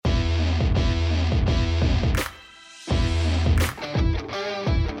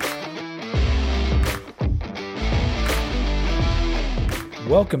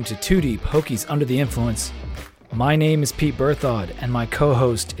Welcome to Two Deep Hokies Under the Influence. My name is Pete Berthaud, and my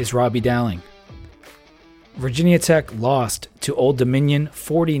co-host is Robbie Dowling. Virginia Tech lost to Old Dominion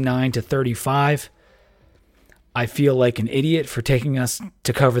 49-35. I feel like an idiot for taking us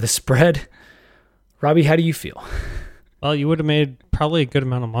to cover the spread. Robbie, how do you feel? Well, you would have made probably a good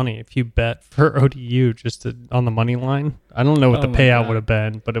amount of money if you bet for ODU on the money line. I don't know what the payout would have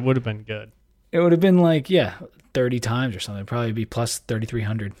been, but it would have been good. It would have been 30 times or something. It'd probably be plus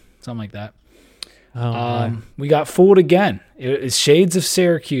 3,300, something like that. We got fooled again. It is Shades of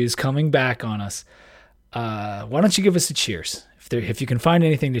Syracuse coming back on us. Why don't you give us a cheers, if you can find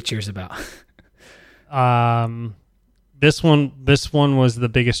anything to cheers about? This one was the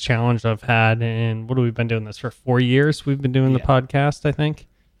biggest challenge I've had in, what have we been doing this for 4 years? We've been doing the podcast, I think.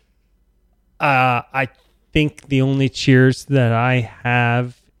 I think the only cheers that I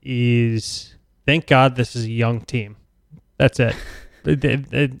have is, thank God this is a young team. That's it.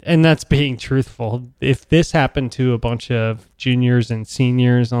 And that's being truthful. If this happened to a bunch of juniors and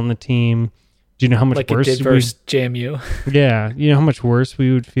seniors on the team, do you know how much worse it did versus JMU? Yeah, you know how much worse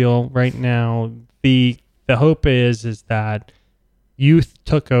we would feel right now. The hope is that youth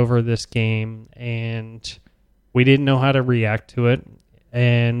took over this game and we didn't know how to react to it,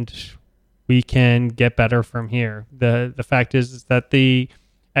 and we can get better from here. The fact is that the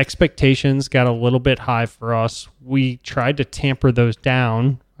expectations got a little bit high for us. We tried to tamper those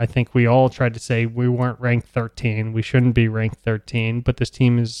down. I think we all tried to say we weren't ranked 13. We shouldn't be ranked 13, but this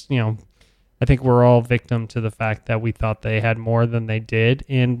team is, I think we're all victim to the fact that we thought they had more than they did.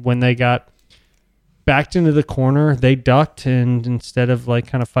 And when they got backed into the corner, they ducked, and instead of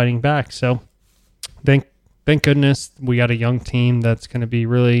kind of fighting back. So thank goodness we got a young team that's going to be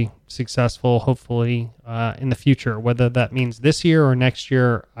really successful, hopefully, in the future. Whether that means this year or next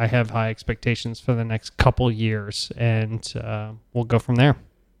year, I have high expectations for the next couple years, and we'll go from there.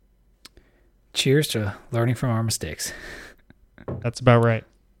 Cheers to learning from our mistakes. That's about right.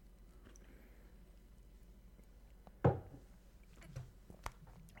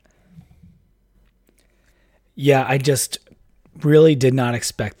 Yeah, I just really did not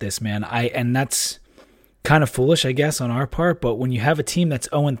expect this, man. And that's kind of foolish, I guess, on our part. But when you have a team that's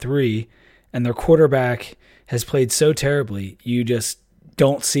 0-3 and their quarterback has played so terribly, you just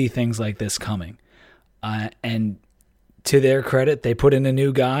don't see things like this coming. And to their credit, they put in a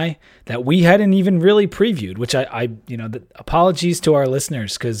new guy that we hadn't even really previewed, which apologies to our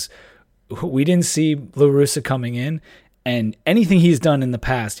listeners, because we didn't see LaRussa coming in. And anything he's done in the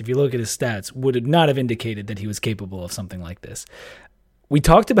past, if you look at his stats, would not have indicated that he was capable of something like this. We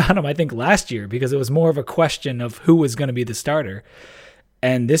talked about him, I think, last year because it was more of a question of who was going to be the starter.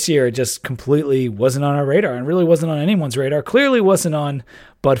 And this year it just completely wasn't on our radar, and really wasn't on anyone's radar. Clearly wasn't on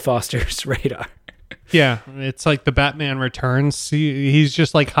Bud Foster's radar. Yeah, it's like the Batman Returns. He's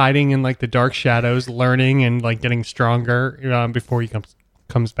just hiding in the dark shadows, learning and getting stronger before he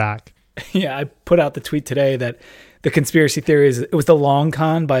comes back. Yeah, I put out the tweet today that the conspiracy theory is it was the long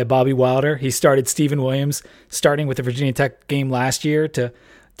con by Bobby Wilder. He started Stephen Williams, starting with the Virginia Tech game last year to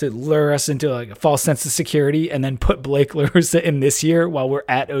lure us into a false sense of security, and then put Blake LaRussa in this year while we're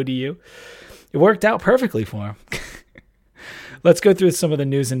at ODU. It worked out perfectly for him. Let's go through some of the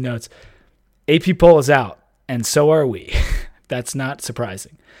news and notes. AP poll is out, and so are we. That's not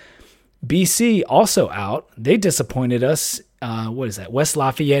surprising. BC also out. They disappointed us. West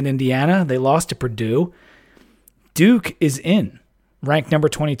Lafayette, Indiana. They lost to Purdue. Duke is in, ranked number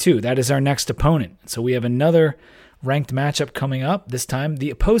 22. That is our next opponent. So we have another ranked matchup coming up. This time, the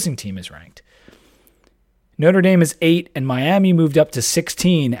opposing team is ranked. Notre Dame is 8, and Miami moved up to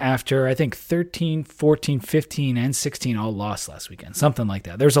 16 after, I think, 13, 14, 15, and 16 all lost last weekend. Something like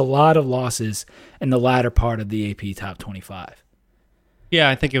that. There's a lot of losses in the latter part of the AP Top 25. Yeah,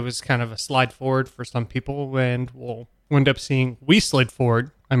 I think it was kind of a slide forward for some people, and we'll end up seeing we slid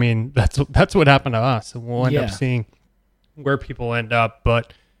forward. I mean, that's what happened to us, and we'll end up seeing where people end up.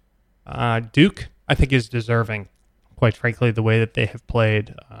 But Duke, I think, is deserving, quite frankly, the way that they have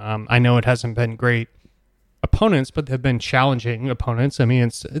played. I know it hasn't been great opponents, but they've been challenging opponents. I mean,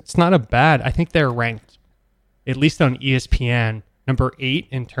 it's not a bad. I think they're ranked, at least on ESPN, number 8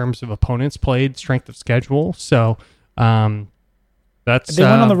 in terms of opponents played, strength of schedule. So that's they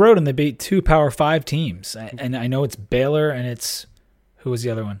went on the road and they beat 2 Power 5 teams, and I know it's Baylor and it's who was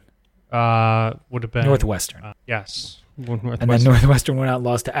the other one? Would have been Northwestern. Yes. And then Northwestern went out and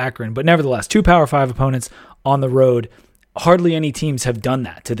lost to Akron. But nevertheless, 2 Power 5 opponents on the road. Hardly any teams have done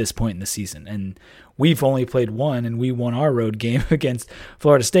that to this point in the season. And we've only played one, and we won our road game against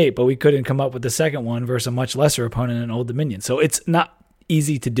Florida State, but we couldn't come up with the second one versus a much lesser opponent in Old Dominion. So it's not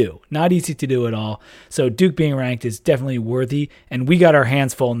easy to do. Not easy to do at all. So Duke being ranked is definitely worthy, and we got our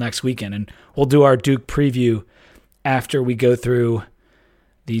hands full next weekend, and we'll do our Duke preview after we go through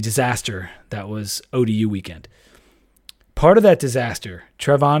the disaster that was ODU weekend. Part of that disaster,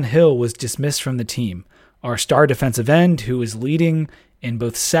 Trevon Hill was dismissed from the team. Our star defensive end, who is leading in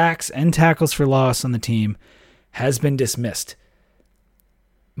both sacks and tackles for loss on the team, has been dismissed.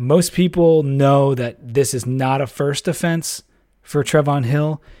 Most people know that this is not a first offense for Trevon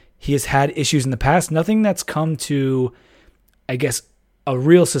Hill. He has had issues in the past. Nothing that's come to, I guess, a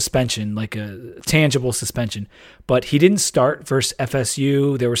real suspension, like a tangible suspension. But he didn't start versus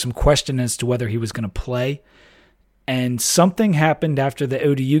FSU. There was some question as to whether he was going to play. And something happened after the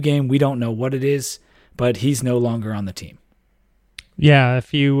ODU game. We don't know what it is, but he's no longer on the team. Yeah,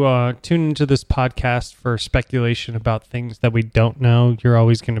 if you tune into this podcast for speculation about things that we don't know, you're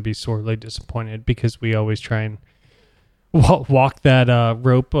always going to be sorely disappointed, because we always try and walk that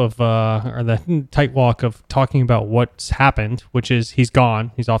rope of, or the tight walk of talking about what's happened, which is he's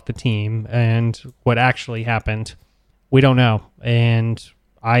gone, he's off the team, and what actually happened, we don't know. And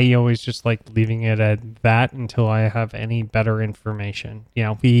I always just like leaving it at that until I have any better information. You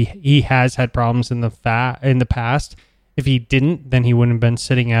know, he has had problems in the past. If he didn't, then he wouldn't have been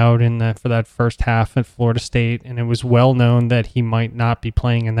sitting out for that first half at Florida State, and it was well known that he might not be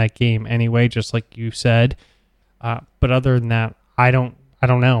playing in that game anyway, just like you said. But other than that, I don't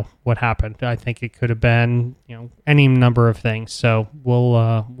know what happened. I think it could have been, any number of things. So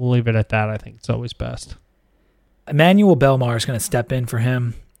we'll leave it at that. I think it's always best. Emmanuel Belmar is going to step in for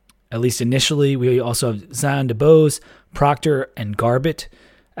him, at least initially. We also have Zion DeBose, Proctor, and Garbett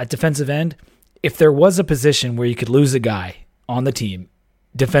at defensive end. If there was a position where you could lose a guy on the team,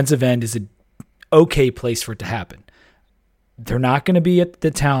 defensive end is an okay place for it to happen. They're not going to be at the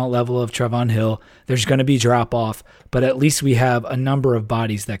talent level of Trevon Hill. There's going to be drop-off, but at least we have a number of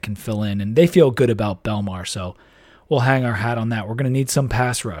bodies that can fill in, and they feel good about Belmar, so we'll hang our hat on that. We're going to need some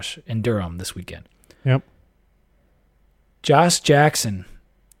pass rush in Durham this weekend. Yep. Josh Jackson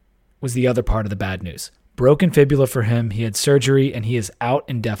was the other part of the bad news. Broken fibula for him. He had surgery, and he is out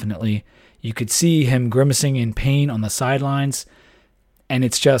indefinitely. You could see him grimacing in pain on the sidelines, and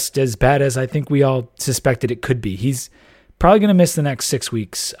it's just as bad as I think we all suspected it could be. He's probably going to miss the next 6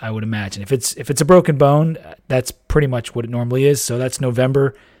 weeks, I would imagine. If it's a broken bone, that's pretty much what it normally is, so that's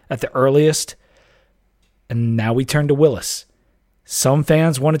November at the earliest. And now we turn to Willis. Some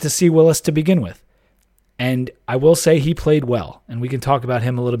fans wanted to see Willis to begin with, and I will say he played well, and we can talk about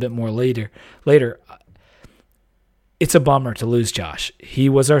him a little bit more later. It's a bummer to lose Josh. He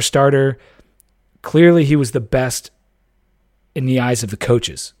was our starter. Clearly, he was the best in the eyes of the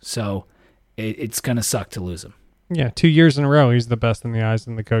coaches. So it's going to suck to lose him. Yeah, 2 years in a row, he's the best in the eyes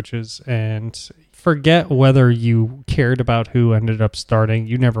of the coaches. And forget whether you cared about who ended up starting.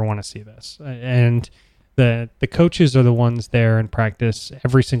 You never want to see this. And the coaches are the ones there in practice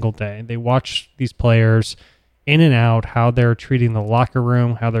every single day. They watch these players in and out, how they're treating the locker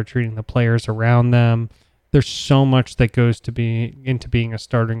room, how they're treating the players around them. There's so much that goes into being a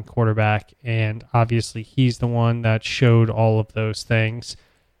starting quarterback, and obviously he's the one that showed all of those things.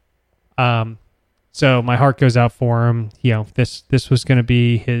 So my heart goes out for him. This was going to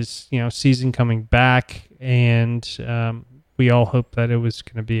be his season coming back, and we all hope that it was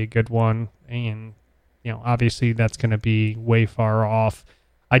going to be a good one. And obviously that's going to be way far off.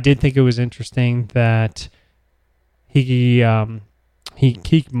 I did think it was interesting that he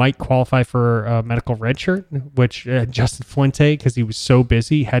might qualify for a medical red shirt, which Justin Fuente, because he was so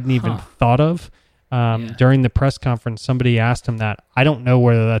busy, hadn't even thought of. During the press conference, somebody asked him that. I don't know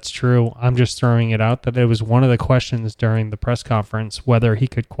whether that's true. I'm just throwing it out that it was one of the questions during the press conference, whether he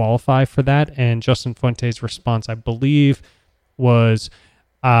could qualify for that. And Justin Fuente's response, I believe, was,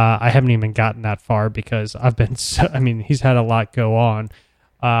 I haven't even gotten that far because he's had a lot go on.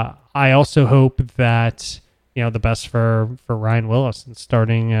 I also hope that the best for Ryan Willis and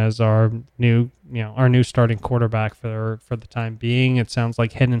starting as our new starting quarterback for the time being. It sounds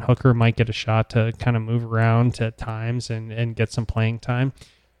like Hendon Hooker might get a shot to kind of move around at times and get some playing time.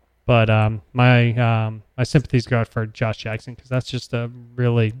 But my sympathies go out for Josh Jackson, because that's just a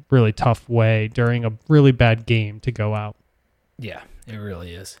really, really tough way during a really bad game to go out. Yeah, it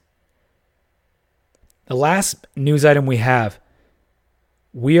really is. The last news item we have,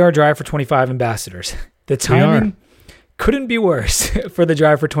 we are Drive for 25 ambassadors. The timing couldn't be worse for the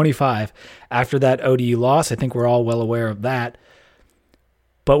Drive for 25 after that ODU loss. I think we're all well aware of that.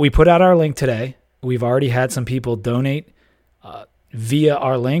 But we put out our link today. We've already had some people donate via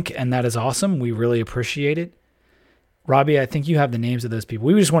our link, and that is awesome. We really appreciate it. Robbie, I think you have the names of those people.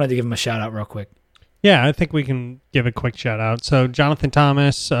 We just wanted to give them a shout out real quick. Yeah, I think we can give a quick shout out. So Jonathan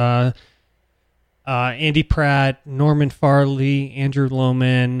Thomas, Andy Pratt, Norman Farley, Andrew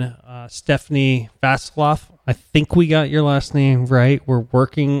Lohman, Stephanie Vasiloff. I think we got your last name right. We're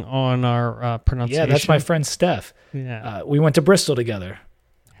working on our pronunciation. Yeah, that's my friend Steph. Yeah, we went to Bristol together.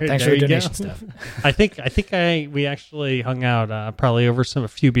 Thanks for the donation, Steph. I think we actually hung out probably over a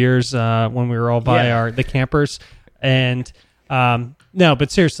few beers when we were all by the campers, and no,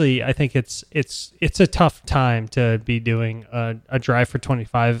 but seriously, I think it's a tough time to be doing a Drive for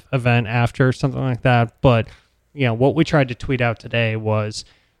 25 event after something like that. But what we tried to tweet out today was,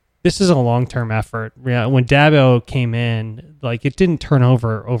 this is a long-term effort. When Dabo came in, like, it didn't turn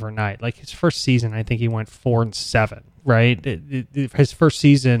over overnight. Like, his first season, I think he went 4-7, right? His first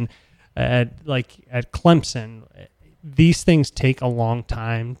season at Clemson, these things take a long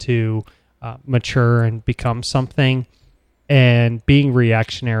time to mature and become something. And being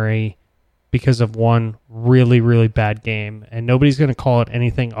reactionary because of one really, really bad game, and nobody's going to call it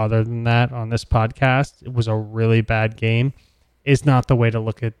anything other than that on this podcast, it was a really bad game, is not the way to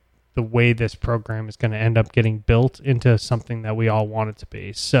look at the way this program is going to end up getting built into something that we all want it to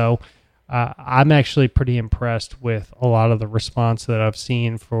be. So I'm actually pretty impressed with a lot of the response that I've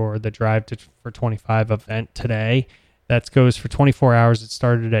seen for the Drive for 25 event today. That goes for 24 hours. It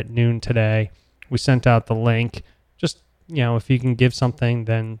started at noon today. We sent out the link. Just, if you can give something,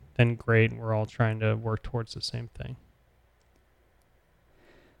 then great. We're all trying to work towards the same thing.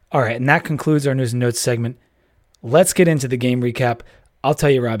 All right, and that concludes our news and notes segment. Let's get into the game recap. I'll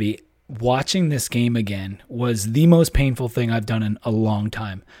tell you, Robbie, watching this game again was the most painful thing I've done in a long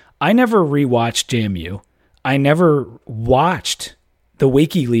time. I never rewatched JMU. I never watched the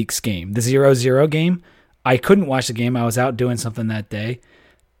WikiLeaks game, the 0-0 game. I couldn't watch the game. I was out doing something that day,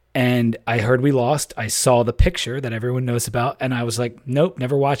 and I heard we lost. I saw the picture that everyone knows about, and I was like, nope,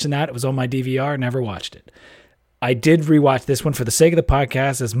 never watching that. It was on my DVR, never watched it. I did rewatch this one for the sake of the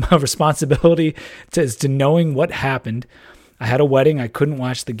podcast, as my responsibility to knowing what happened. I had a wedding. I couldn't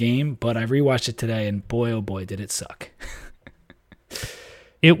watch the game, but I rewatched it today, and boy, oh boy, did it suck.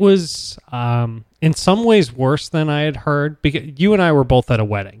 It was, in some ways, worse than I had heard, because you and I were both at a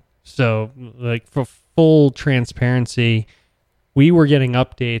wedding. So, like, for full transparency, we were getting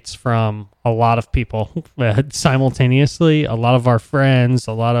updates from a lot of people simultaneously, a lot of our friends,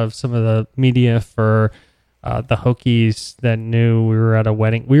 a lot of some of the media for the Hokies that knew we were at a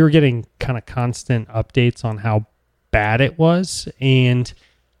wedding. We were getting kind of constant updates on how bad it was. And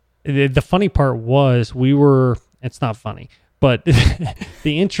the funny part was it's not funny, but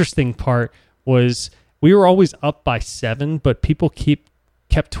the interesting part was we were always up by 7, but people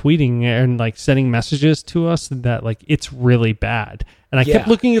kept tweeting and like sending messages to us that like it's really bad. And I kept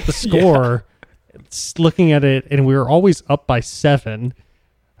looking at the score, looking at it, and we were always up by 7.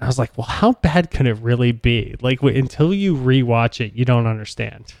 I was like, well, how bad could it really be? Like, until you rewatch it, you don't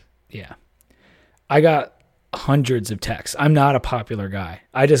understand. Yeah. I got hundreds of texts. I'm not a popular guy.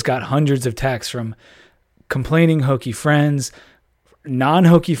 I just got hundreds of texts from complaining Hokie friends,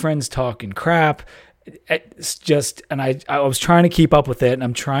 non-Hokie friends talking crap. It's just, and I was trying to keep up with it, and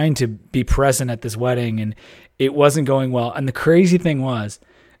I'm trying to be present at this wedding, and it wasn't going well. And the crazy thing was,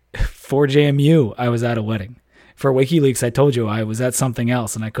 for JMU, I was at a wedding. For WikiLeaks, I told you I was at something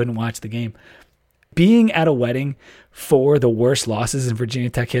else, and I couldn't watch the game. Being at a wedding for the worst losses in Virginia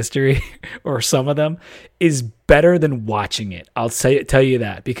Tech history, or some of them, is better than watching it. I'll tell you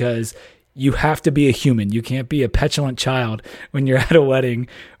that, because you have to be a human. You can't be a petulant child when you're at a wedding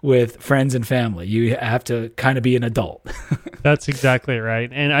with friends and family. You have to kind of be an adult. That's exactly right.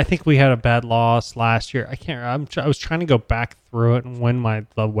 And I think we had a bad loss last year. I was trying to go back through it and when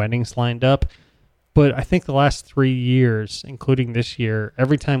the weddings lined up. But I think the last 3 years, including this year,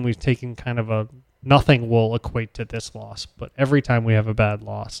 every time we've taken kind of nothing will equate to this loss, but every time we have a bad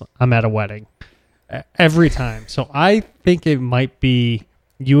loss, I'm at a wedding. Every time. So I think it might be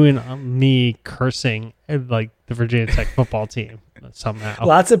you and me cursing like the Virginia Tech football team somehow.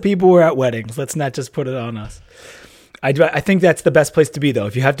 Lots of people were at weddings. Let's not just put it on us. I think that's the best place to be, though.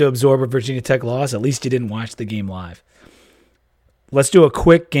 If you have to absorb a Virginia Tech loss, at least you didn't watch the game live. Let's do a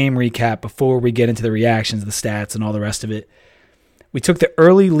quick game recap before we get into the reactions, the stats, and all the rest of it. We took the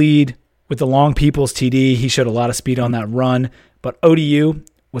early lead with the Long Peoples TD. He showed a lot of speed on that run, but ODU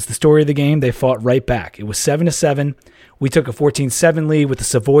was the story of the game. They fought right back. It was 7-7. We took a 14-7 lead with the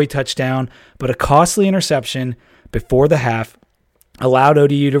Savoy touchdown, but a costly interception before the half allowed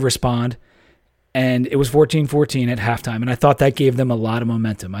ODU to respond, and it was 14-14 at halftime, and I thought that gave them a lot of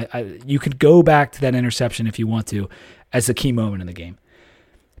momentum. You could go back to that interception if you want to as a key moment in the game.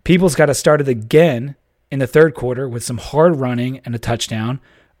 Peoples got us started again in the third quarter with some hard running and a touchdown.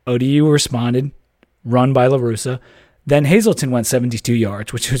 ODU responded run by LaRussa. Then Hazleton went 72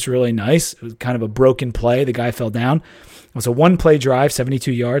 yards, which was really nice. It was kind of a broken play. The guy fell down. It was a one-play drive,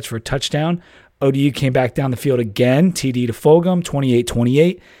 72 yards for a touchdown. ODU came back down the field again, TD to Fulgham,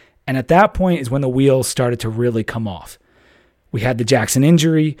 28-28. And at that point is when the wheels started to really come off. We had the Jackson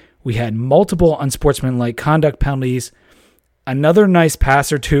injury. We had multiple unsportsmanlike conduct penalties. Another nice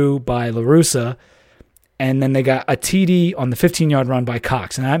pass or two by LaRussa. And then they got a TD on the 15-yard run by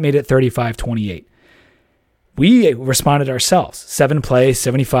Cox, and that made it 35-28. We responded ourselves. 7-play,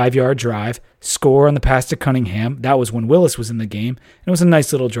 75-yard drive, score on the pass to Cunningham. That was when Willis was in the game. And it was a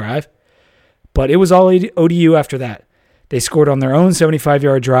nice little drive. But it was all ODU after that. They scored on their own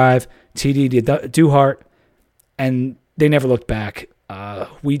 75-yard drive, TD to Duhart, and they never looked back.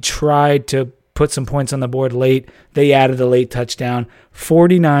 We tried to put some points on the board late. They added a late touchdown,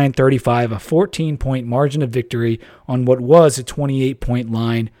 49-35, a 14-point margin of victory on what was a 28-point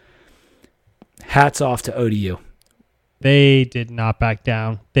line. Hats off to ODU. They did not back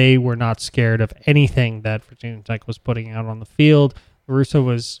down. They were not scared of anything that Virginia Tech was putting out on the field. LaRussa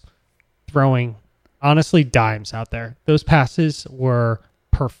was throwing, honestly, dimes out there. Those passes were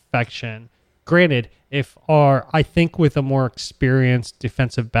perfection. Granted, I think with a more experienced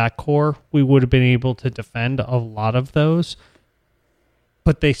defensive back core, we would have been able to defend a lot of those,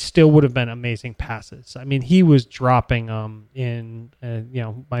 but they still would have been amazing passes. I mean, he was dropping them in,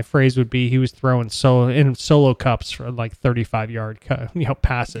 my phrase would be he was throwing solo cups for like 35-yard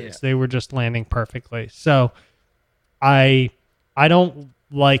passes. Yeah. They were just landing perfectly. So I don't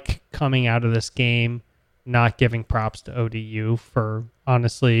like coming out of this game not giving props to ODU for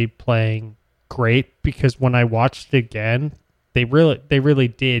honestly playing great, because when I watched it again, they really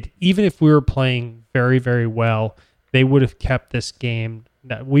did. Even if we were playing very, very well, they would have kept this game.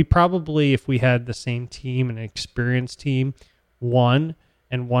 We probably, if we had the same team, an experienced team, won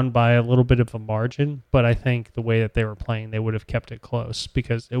by a little bit of a margin. But I think the way that they were playing, they would have kept it close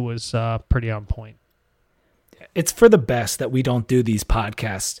because it was pretty on point. It's for the best that we don't do these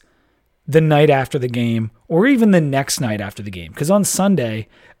podcasts the night after the game or even the next night after the game. Because on Sunday,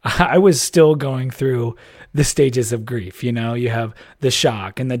 I was still going through the stages of grief. You know, you have the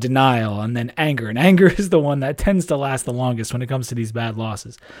shock and the denial and then anger. And anger is the one that tends to last the longest when it comes to these bad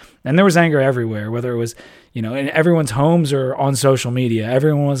losses. And there was anger everywhere, whether it was, in everyone's homes or on social media.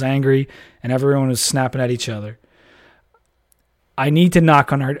 Everyone was angry and everyone was snapping at each other. I need to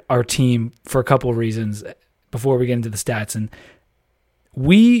knock on our team for a couple of reasons before we get into the stats. And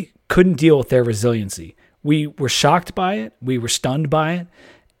we couldn't deal with their resiliency. We were shocked by it. We were stunned by it.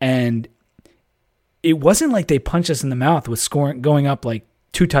 And it wasn't like they punched us in the mouth with going up like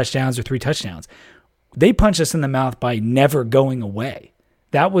 2 touchdowns or 3 touchdowns. They punched us in the mouth by never going away.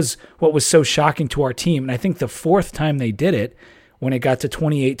 That was what was so shocking to our team. And I think the 4th time they did it, when it got to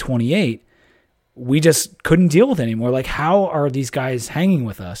 28-28, we just couldn't deal with it anymore. Like, how are these guys hanging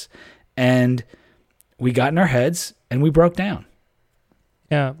with us? And we got in our heads and we broke down.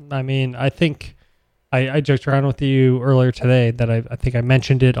 Yeah, I mean, I think I joked around with you earlier today that I think I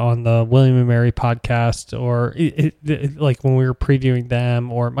mentioned it on the William and Mary podcast, or like when we were previewing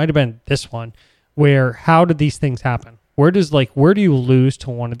them, or it might have been this one, where how did these things happen? Where do you lose to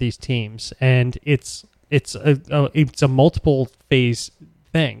one of these teams? And it's a multiple phase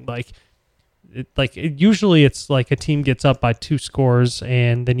thing. Usually it's like a team gets up by 2 scores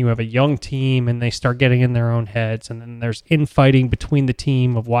and then you have a young team and they start getting in their own heads, and then there's infighting between the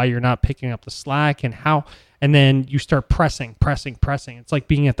team of why you're not picking up the slack and how, and then you start pressing. It's like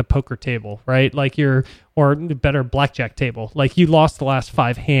being at the poker table, right? Or the better blackjack table. Like you lost the last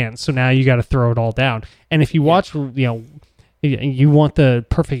 5 hands, so now you got to throw it all down. And if you watch, you want the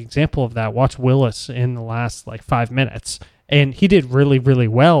perfect example of that, watch Willis in the last 5 minutes. And he did really, really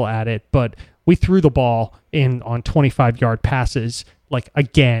well at it, but we threw the ball in on 25-yard passes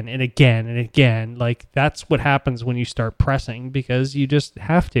again and again and again. That's what happens when you start pressing, because you just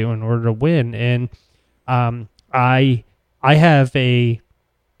have to in order to win. And I have the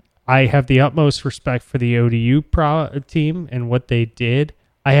utmost respect for the ODU team and what they did.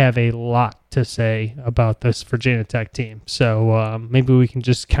 I have a lot to say about this Virginia Tech team. So maybe we can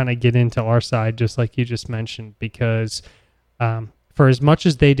just kind of get into our side, just like you just mentioned, because for as much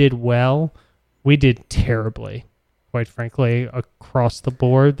as they did well, we did terribly, quite frankly, across the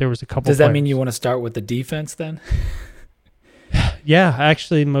board. There was a couple. Does that mean you want to start with the defense then? Yeah,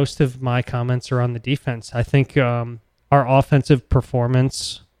 actually, most of my comments are on the defense. I think our offensive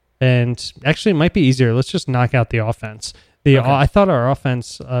performance, and actually it might be easier. Let's just knock out the offense. Okay. I thought our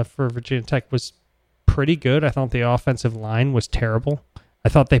offense for Virginia Tech was pretty good. I thought the offensive line was terrible. I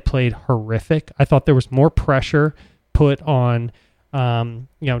thought they played horrific. I thought there was more pressure put on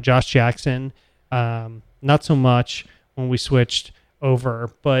Josh Jackson Not so much when we switched over,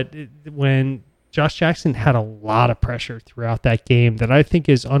 but when Josh Jackson had a lot of pressure throughout that game that I think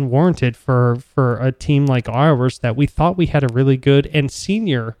is unwarranted for a team like ours that we thought we had a really good and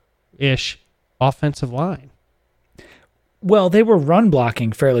senior-ish offensive line. Well, they were run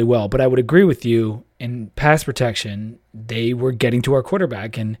blocking fairly well, but I would agree with you in pass protection, they were getting to our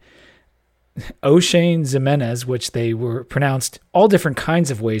quarterback. And O'Shane Ximenez, which they were pronounced all different kinds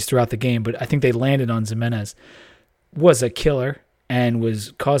of ways throughout the game, but I think they landed on Ximenez, was a killer and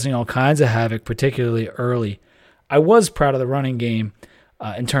was causing all kinds of havoc, particularly early. I was proud of the running game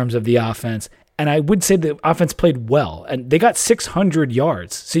in terms of the offense, and I would say the offense played well. And they got 600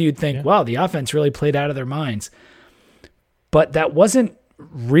 yards, so you'd think, wow, the offense really played out of their minds. But that wasn't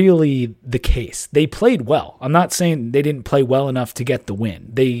really the case. They played well. I'm not saying they didn't play well enough to get the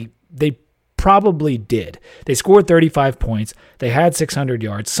win. They probably did. They scored 35 points. They had 600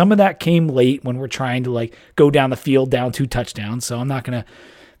 yards. Some of that came late when we're trying to go down the field down 2 touchdowns. So I'm not going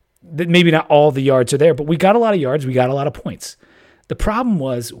to, maybe not all the yards are there, but we got a lot of yards. We got a lot of points. The problem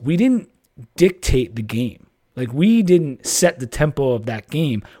was we didn't dictate the game. We didn't set the tempo of that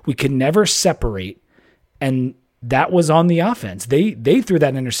game. We could never separate, and that was on the offense. They threw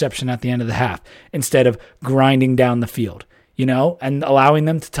that interception at the end of the half instead of grinding down the field, and allowing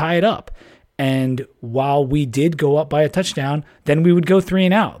them to tie it up. And while we did go up by a touchdown, then we would go 3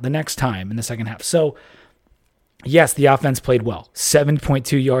 and out the next time in the second half. So, yes, the offense played well.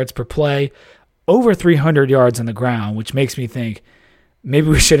 7.2 yards per play, over 300 yards on the ground, which makes me think maybe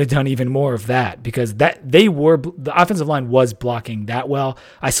we should have done even more of that, because the offensive line was blocking that well.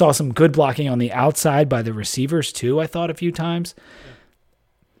 I saw some good blocking on the outside by the receivers too, I thought a few times.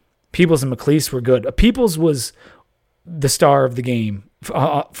 Peoples and McLeese were good. Peoples was the star of the game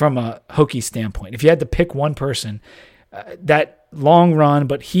from a Hokie standpoint. If you had to pick one person, that long run,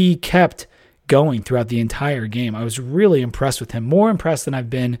 but he kept going throughout the entire game. I was really impressed with him, more impressed than I've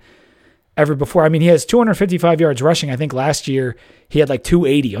been ever before. I mean, he has 255 yards rushing. I think last year he had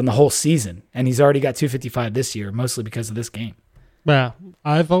 280 on the whole season, and he's already got 255 this year, mostly because of this game. Yeah,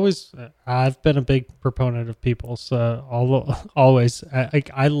 I've been a big proponent of Peoples. Always,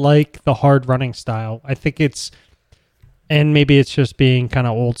 I like the hard running style. I think and maybe it's just being kind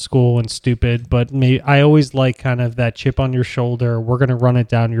of old school and stupid, but I always like kind of that chip on your shoulder. We're going to run it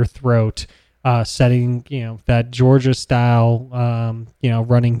down your throat, setting that Georgia style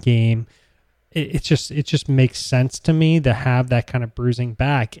running game. It just makes sense to me to have that kind of bruising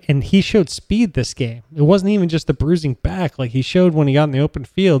back. And he showed speed this game. It wasn't even just the bruising back. He showed when he got in the open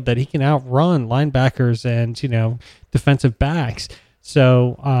field that he can outrun linebackers and, defensive backs.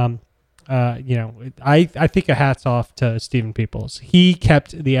 So, I think a hat's off to Stephen Peoples. He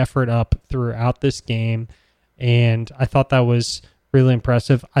kept the effort up throughout this game, and I thought that was really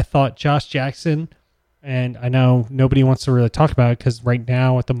impressive. I thought Josh Jackson, and I know nobody wants to really talk about it because right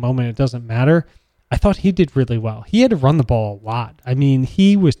now at the moment it doesn't matter. I thought he did really well. He had to run the ball a lot. I mean,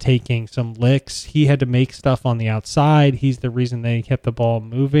 he was taking some licks. He had to make stuff on the outside. He's the reason they kept the ball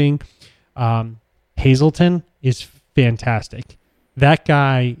moving. Hazelton is fantastic. That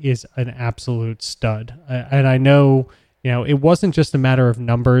guy is an absolute stud. And I know, it wasn't just a matter of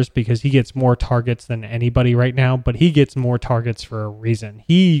numbers because he gets more targets than anybody right now, but he gets more targets for a reason.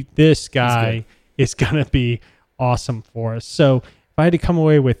 This guy is going to be awesome for us. So if I had to come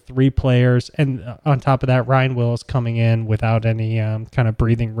away with 3 players, and on top of that, Ryan Willis coming in without any kind of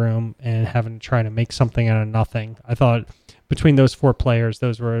breathing room and having to try to make something out of nothing, I thought between those 4 players,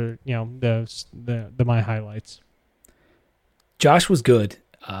 those were, my highlights. Josh was good,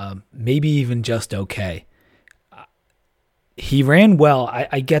 maybe even just okay. He ran well.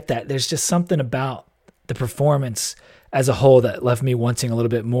 I get that. There's just something about the performance as a whole that left me wanting a little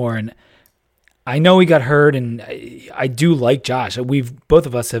bit more. And I know he got hurt, and I do like Josh. Both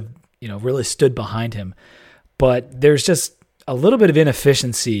of us have really stood behind him. But there's just a little bit of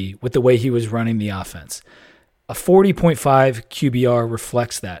inefficiency with the way he was running the offense. A 40.5 QBR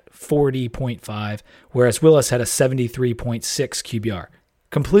reflects that, 40.5, whereas Willis had a 73.6 QBR.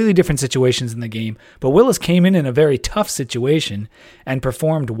 Completely different situations in the game, but Willis came in a very tough situation and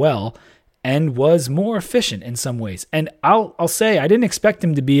performed well and was more efficient in some ways. And I'll say I didn't expect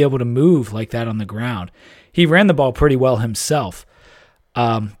him to be able to move like that on the ground. He ran the ball pretty well himself.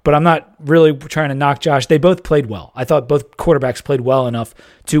 But I'm not really trying to knock Josh. They both played well. I thought both quarterbacks played well enough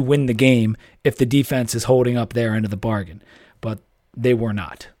to win the game if the defense is holding up their end of the bargain. But they were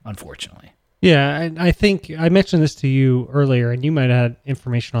not, unfortunately. Yeah, and I think I mentioned this to you earlier, and you might have had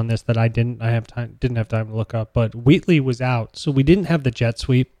information on this that I didn't have time to look up. But Wheatley was out, so we didn't have the jet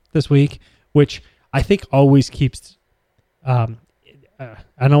sweep this week, which I think always keeps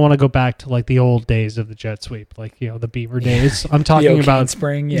I don't want to go back to like the old days of the jet sweep, like, the Beaver days. I'm talking about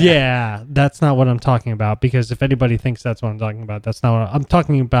spring. Yeah, that's not what I'm talking about, because if anybody thinks that's what I'm talking about, that's not what I'm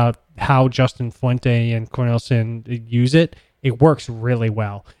talking about. How Justin Fuente and Cornelison use it. It works really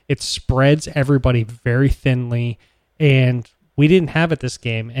well. It spreads everybody very thinly, and we didn't have it this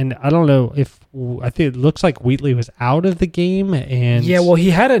game. And I don't know I think it looks like Wheatley was out of the game. And yeah, well,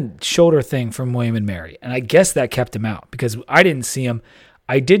 he had a shoulder thing from William and Mary, and I guess that kept him out because I didn't see him.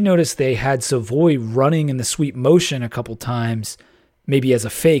 I did notice they had Savoy running in the sweep motion a couple times, maybe as a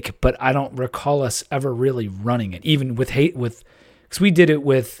fake, but I don't recall us ever really running it, even with because we did it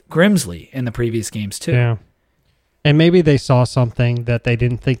with Grimsley in the previous games too. Yeah. And maybe they saw something that they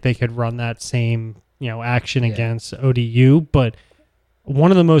didn't think they could run that same, action against ODU. But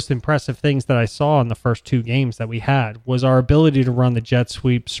one of the most impressive things that I saw in the first two games that we had was our ability to run the jet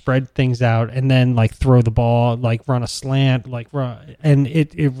sweep, spread things out, and then like throw the ball, like run a slant, and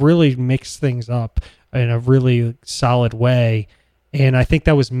it really mixed things up in a really solid way. And I think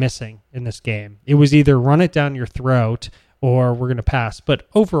that was missing in this game. It was either run it down your throat or we're going to pass. But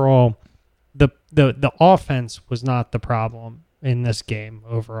overall, the offense was not the problem in this game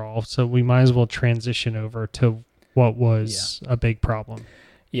overall, so we might as well transition over to what was a big problem.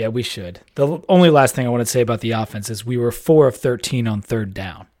 Yeah, we should. The only last thing I want to say about the offense is we were 4 of 13 on third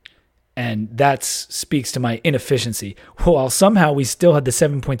down, and that speaks to my inefficiency. While somehow we still had the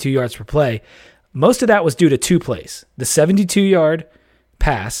 7.2 yards per play, most of that was due to two plays, the 72-yard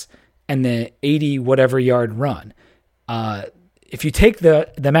pass and the 80-whatever-yard run. If you take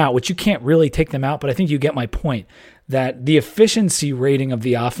them out, which you can't really take them out, but I think you get my point, that the efficiency rating of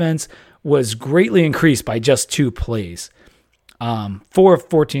the offense was greatly increased by just two plays. 4 of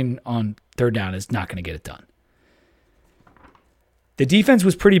 14 on third down is not going to get it done. The defense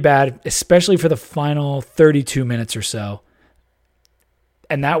was pretty bad, especially for the final 32 minutes or so.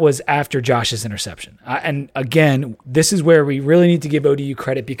 And that was after Josh's interception. And again, this is where we really need to give ODU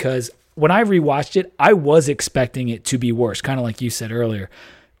credit, because when I rewatched it, I was expecting it to be worse, kind of like you said earlier.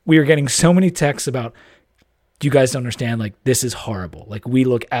 We were getting so many texts about, you guys don't understand, like, this is horrible. Like, we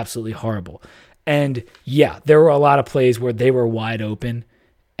look absolutely horrible. And yeah, there were a lot of plays where they were wide open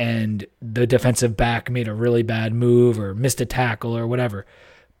and the defensive back made a really bad move or missed a tackle or whatever.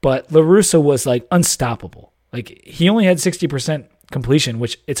 But LaRusso was like unstoppable. Like, he only had 60% completion,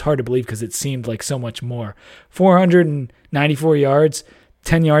 which it's hard to believe because it seemed like so much more. 494 yards,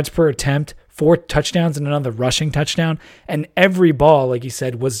 10 yards per attempt, 4 touchdowns and another rushing touchdown. And every ball, like you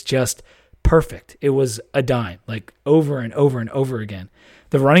said, was just perfect. It was a dime, like over and over and over again.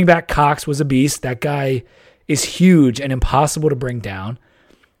 The running back Cox was a beast. That guy is huge and impossible to bring down.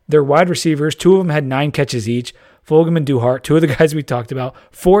 Their wide receivers, 2 of them had 9 catches each. Fulgham and Duhart, 2 of the guys we talked about,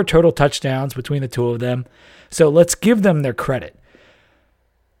 4 total touchdowns between the 2 of them. So let's give them their credit.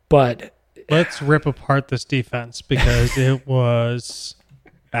 But let's rip apart this defense because it was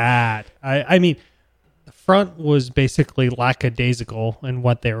bad. I mean, the front was basically lackadaisical in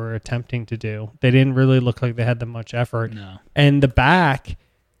what they were attempting to do. They didn't really look like they had that much effort. No. And the back,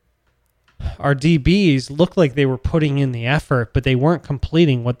 our DBs looked like they were putting in the effort, but they weren't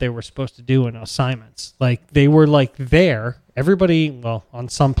completing what they were supposed to do in assignments. Like, they were like there. Everybody, well, on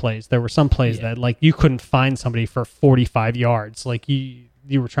some plays, there were some plays that like you couldn't find somebody for 45 yards. Like you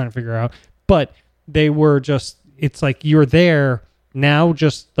were trying to figure out, but they were just, it's like you're there now,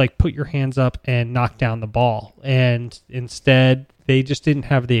 just like put your hands up and knock down the ball. And instead they just didn't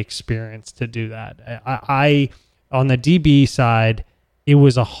have the experience to do that. I on the DB side, it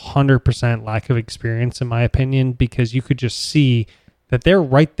was 100% lack of experience in my opinion, because you could just see that they're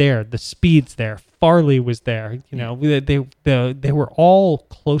right there. The speed's there. Farley was there. You know, they were all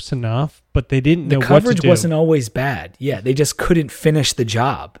close enough, but they didn't know what to do. The coverage wasn't always bad. Yeah, they just couldn't finish the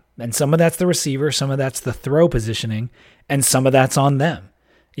job. And some of that's the receiver, some of that's the throw positioning, and some of that's on them.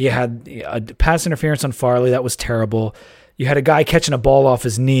 You had a pass interference on Farley that was terrible. You had a guy catching a ball off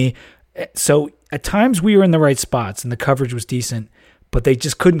his knee. So at times we were in the right spots and the coverage was decent, but they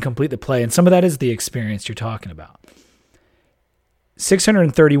just couldn't complete the play. And some of that is the experience you're talking about.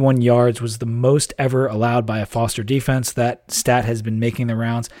 631 yards was the most ever allowed by a Foster defense. That stat has been making the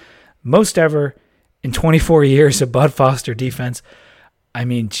rounds. Most ever in 24 years of Bud Foster defense. I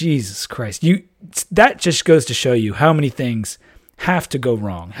mean, Jesus Christ. That just goes to show you how many things have to go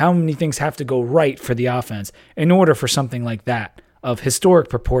wrong, how many things have to go right for the offense in order for something like that of historic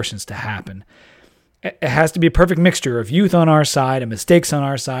proportions to happen. It has to be a perfect mixture of youth on our side and mistakes on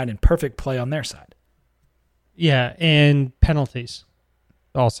our side and perfect play on their side. Yeah, and penalties.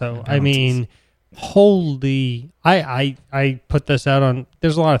 Also, I mean, holy! I put this out on.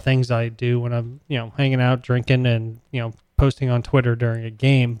 There's a lot of things I do when I'm hanging out, drinking, and posting on Twitter during a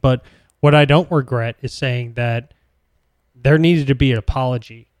game. But what I don't regret is saying that there needed to be an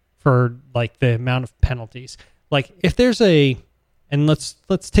apology for like the amount of penalties. Like if there's and let's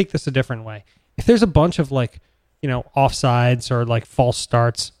take this a different way. If there's a bunch of like, offsides or like false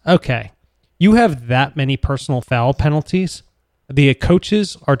starts, okay. You have that many personal foul penalties, the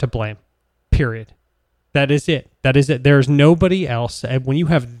coaches are to blame. Period. That is it. There's nobody else. And when you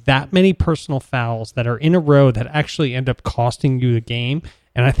have that many personal fouls that are in a row that actually end up costing you the game,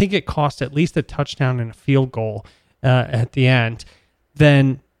 and I think it cost at least a touchdown and a field goal at the end,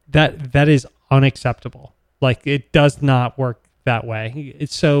 then that is unacceptable. Like, it does not work that way.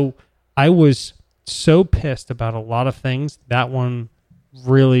 So I was so pissed about a lot of things. That one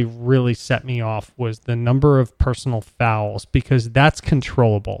really, really set me off was the number of personal fouls, because that's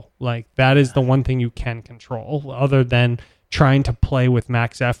controllable. Like, that is the one thing you can control other than trying to play with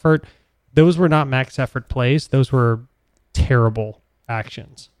max effort. Those were not max effort plays. Those were terrible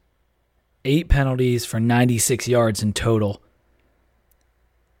actions. 8 penalties for 96 yards in total.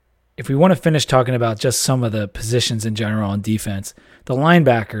 If we want to finish talking about just some of the positions in general on defense, the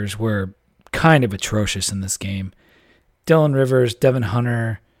linebackers were kind of atrocious in this game. Dylan Rivers, Devin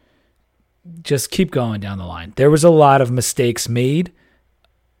Hunter, just keep going down the line. There was a lot of mistakes made,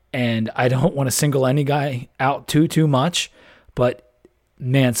 and I don't want to single any guy out too much, but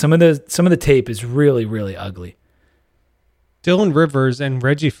man, some of the tape is really, really ugly. Dylan Rivers and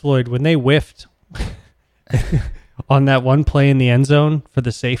Reggie Floyd, when they whiffed on that one play in the end zone for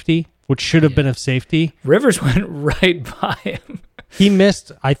the safety, which should have been a safety. Rivers went right by him. He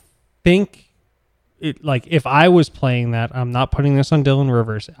missed, I think, if I was playing that, I'm not putting this on Dylan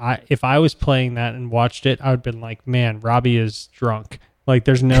Rivers. If I was playing that and watched it, I would have been like, man, Robbie is drunk. Like,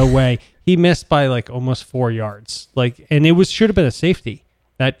 there's no way. He missed by like almost 4 yards. Like, and it should have been a safety.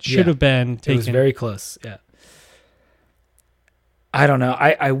 That should have been taken. It was very close. Yeah. I don't know.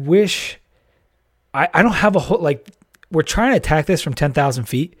 I wish I don't have a whole, like, we're trying to attack this from 10,000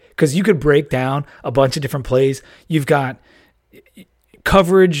 feet because you could break down a bunch of different plays. You've got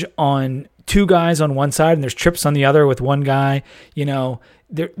coverage on 2 guys on one side and there's trips on the other with one guy.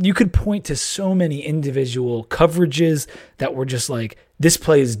 You could point to so many individual coverages that were just like, this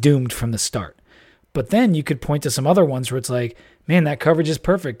play is doomed from the start. But then you could point to some other ones where it's like, man, that coverage is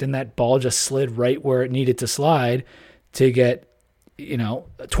perfect. And that ball just slid right where it needed to slide to get,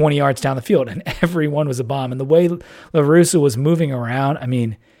 20 yards down the field. And every one was a bomb. And the way LaRussa was moving around, I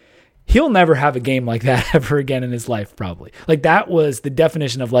mean, he'll never have a game like that ever again in his life, probably. Like, that was the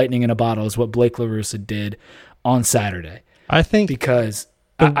definition of lightning in a bottle is what Blake LaRussa did on Saturday. I think because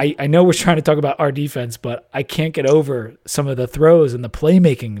I know we're trying to talk about our defense, but I can't get over some of the throws and the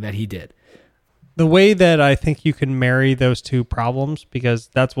playmaking that he did. The way that I think you can marry those two problems, because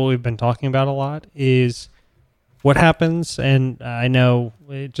that's what we've been talking about a lot, is what happens, and I know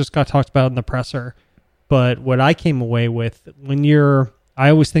it just got talked about in the presser, but what I came away with I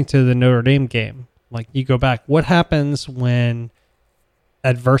always think to the Notre Dame game, like, you go back, what happens when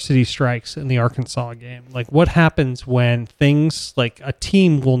adversity strikes in the Arkansas game? Like, what happens when things like a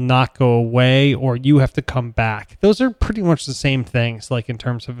team will not go away or you have to come back? Those are pretty much the same things, like, in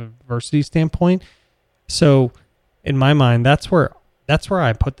terms of adversity standpoint. So in my mind, that's where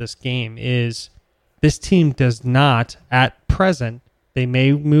I put this game is this team does not at present, they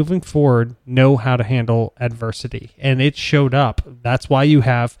may moving forward know how to handle adversity, and it showed up. That's why you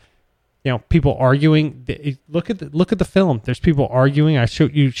have people arguing. Look at the film. There's people arguing. I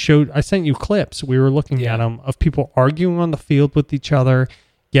sent you clips. We were looking at them of people arguing on the field with each other,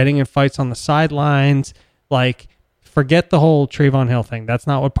 getting in fights on the sidelines. Like, forget the whole Trayvon Hill thing. That's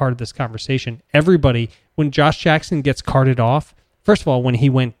not what part of this conversation. Everybody, when Josh Jackson gets carted off, first of all, when he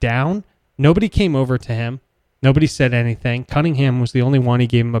went down, nobody came over to him. Nobody said anything. Cunningham was the only one. He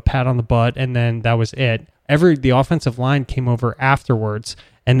gave him a pat on the butt, and then that was it. The offensive line came over afterwards,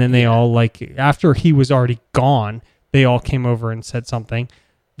 and then they all, like, after he was already gone, they all came over and said something.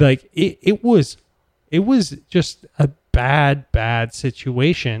 Like, it was just a bad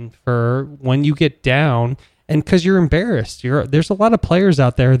situation for when you get down, and because you're embarrassed. There's a lot of players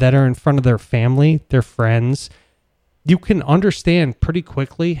out there that are in front of their family, their friends. You can understand pretty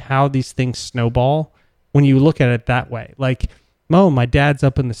quickly how these things snowball when you look at it that way. Like, my dad's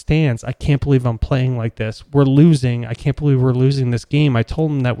up in the stands. I can't believe I'm playing like this. We're losing. I can't believe we're losing this game. I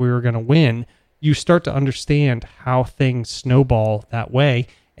told him that we were going to win. You start to understand how things snowball that way.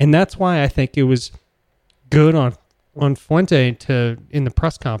 And that's why I think it was good on Fuente in the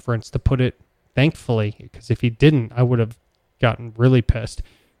press conference to put it, thankfully, because if he didn't, I would have gotten really pissed,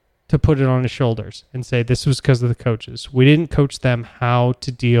 to put it on his shoulders and say this was because of the coaches. We didn't coach them how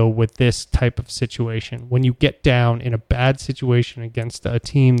to deal with this type of situation. When you get down in a bad situation against a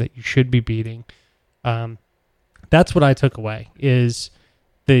team that you should be beating, that's what I took away, is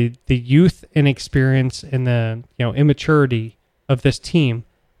the youth and experience and the immaturity of this team,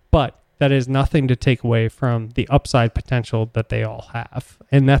 but that is nothing to take away from the upside potential that they all have,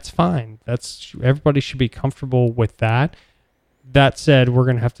 and that's fine. Everybody should be comfortable with that. That said, we're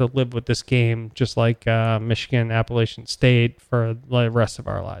going to have to live with this game just like Michigan, Appalachian State for the rest of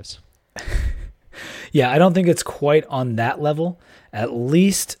our lives. Yeah, I don't think it's quite on that level. At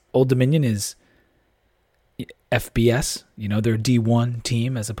least Old Dominion is FBS. They're a D1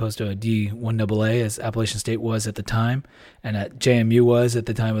 team as opposed to a D1AA as Appalachian State was at the time and at JMU was at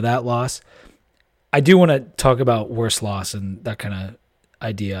the time of that loss. I do want to talk about worst loss and that kind of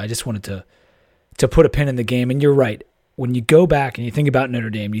idea. I just wanted to put a pin in the game. And you're right. When you go back and you think about Notre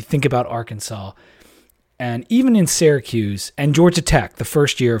Dame, you think about Arkansas, and even in Syracuse and Georgia Tech, the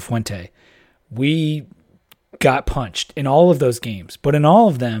first year of Fuente, we got punched in all of those games. But in all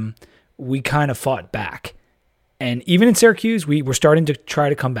of them, we kind of fought back. And even in Syracuse, we were starting to try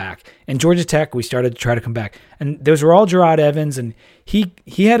to come back. In Georgia Tech, we started to try to come back. And those were all Gerard Evans, and he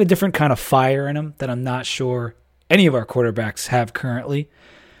had a different kind of fire in him that I'm not sure any of our quarterbacks have currently.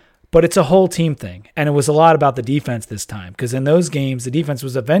 But it's a whole team thing, and it was a lot about the defense this time, because in those games, the defense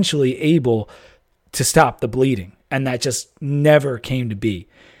was eventually able to stop the bleeding, and that just never came to be.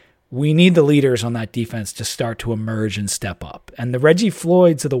 We need the leaders on that defense to start to emerge and step up. And the Reggie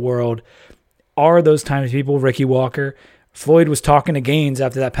Floyds of the world are those times people. Ricky Walker. Floyd was talking to Gaines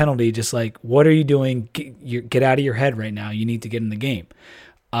after that penalty, just like, what are you doing? Get out of your head right now. You need to get in the game.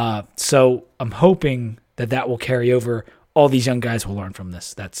 So I'm hoping that will carry over. All these young guys will learn from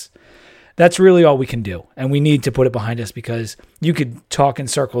this. That's really all we can do. And we need to put it behind us, because you could talk in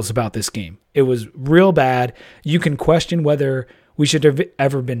circles about this game. It was real bad. You can question whether we should have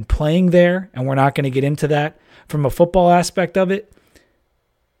ever been playing there, and we're not going to get into that. From a football aspect of it,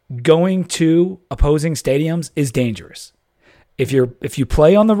 going to opposing stadiums is dangerous. If you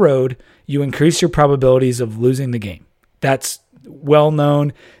play on the road, you increase your probabilities of losing the game. That's well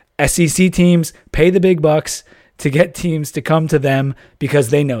known. SEC teams pay the big bucks to get teams to come to them because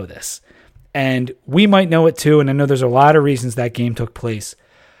they know this. And we might know it too, and I know there's a lot of reasons that game took place.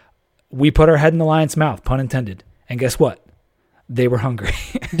 We put our head in the lion's mouth, pun intended. And guess what? They were hungry.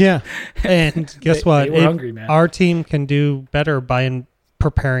 Yeah. And guess what? They were hungry, man. Our team can do better by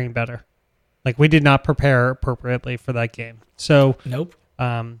preparing better. Like, we did not prepare appropriately for that game. So, nope.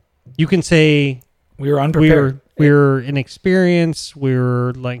 You can say we were unprepared. We were inexperienced. We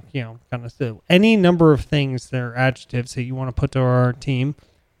were kind of any number of things that are adjectives that you want to put to our team.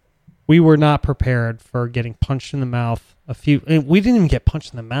 We were not prepared for getting punched in the mouth. We didn't even get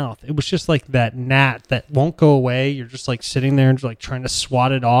punched in the mouth. It was just like that gnat that won't go away. You're just like sitting there and just like trying to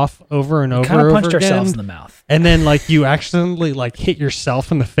swat it off over and over. Kind of punched again. Ourselves in the mouth, and then like you accidentally like hit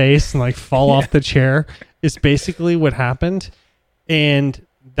yourself in the face and like fall off the chair. Is basically what happened, and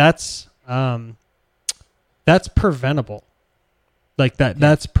that's preventable. Like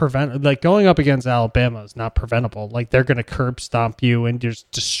that's prevent. Like going up against Alabama is not preventable. Like they're going to curb stomp you and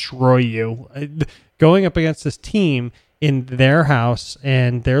just destroy you. Going up against this team in their house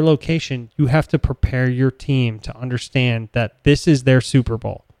and their location, you have to prepare your team to understand that this is their Super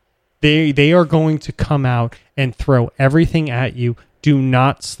Bowl. They are going to come out and throw everything at you. Do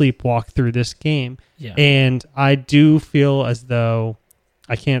not sleepwalk through this game. Yeah. And I do feel as though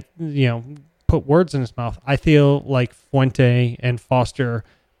I can't, put words in his mouth. I feel like Fuente and Foster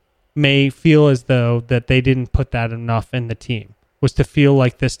may feel as though that they didn't put that enough in the team, was to feel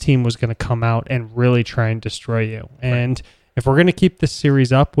like this team was going to come out and really try and destroy you. Right. And if we're going to keep this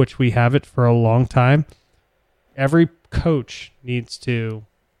series up, which we have it for a long time, every coach needs to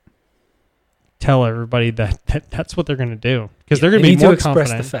tell everybody that's what they're going to do, because they're going to be more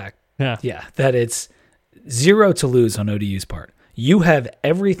confident. Express the fact, that it's 0 to lose on ODU's part. You have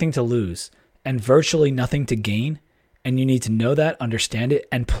everything to lose and virtually nothing to gain, and you need to know that, understand it,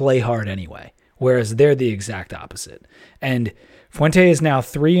 and play hard anyway. Whereas they're the exact opposite. And Fuente is now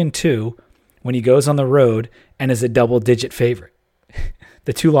 3-2 when he goes on the road and is a double-digit favorite.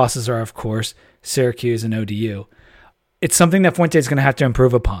 The two losses are, of course, Syracuse and ODU. It's something that Fuente is going to have to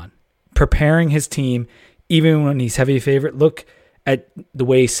improve upon. Preparing his team, even when he's heavy favorite. Look at the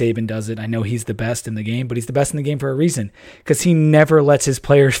way Saban does it. I know he's the best in the game, but he's the best in the game for a reason, because he never lets his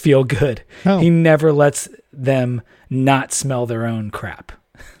players feel good. Oh. He never lets them not smell their own crap.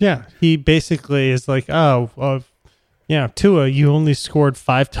 Yeah, he basically is like, Tua, you only scored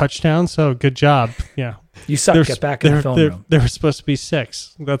 5 touchdowns, so good job. Yeah. You suck. Get back in the film room. There were supposed to be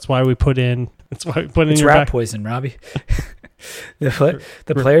 6. That's why we put in. It's your rat poison, Robbie. The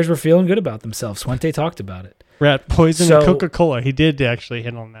players were feeling good about themselves. Swente talked about it. Rat poison and Coca-Cola. He did actually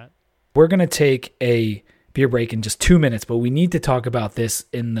hit on that. We're going to take a beer break in just 2 minutes, but we need to talk about this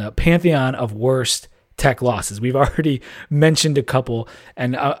in the pantheon of worst Tech losses. We've already mentioned a couple,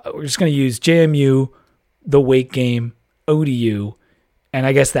 and we're just going to use JMU, the Wake game, ODU, and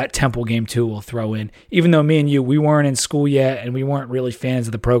I guess that Temple game too we'll throw in. Even though me and you, we weren't in school yet, and we weren't really fans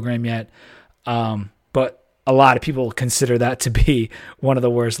of the program yet, but a lot of people consider that to be one of the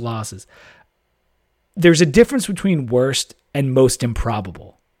worst losses. There's a difference between worst and most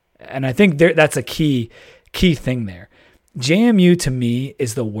improbable, and I think that's a key thing there. JMU to me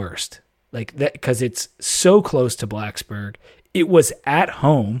is the worst, like that, because it's so close to Blacksburg. It was at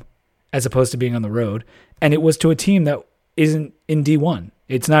home as opposed to being on the road, and it was to a team that isn't in D1.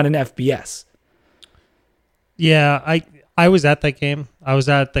 It's not an FBS. Yeah, I was at that game. I went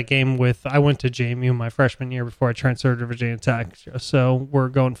to JMU my freshman year before I transferred to Virginia Tech. So we're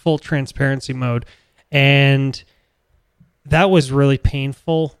going full transparency mode. And that was really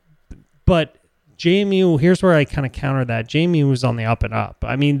painful. But JMU, here's where I kind of counter that. JMU was on the up and up.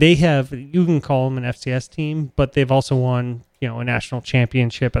 I mean, you can call them an FCS team, but they've also won, a national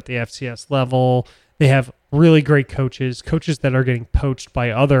championship at the FCS level. They have really great coaches that are getting poached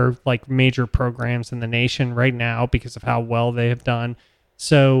by other like major programs in the nation right now because of how well they have done.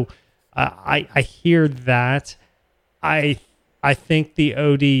 So I hear that. I think the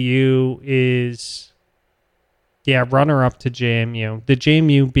ODU is runner up to JMU. The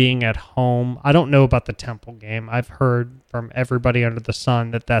JMU being at home. I don't know about the Temple game. I've heard from everybody under the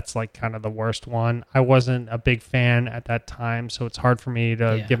sun that that's like kind of the worst one. I wasn't a big fan at that time, so it's hard for me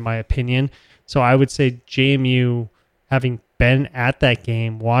to give my opinion. So I would say JMU, having been at that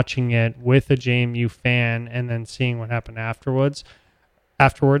game, watching it with a JMU fan, and then seeing what happened afterwards,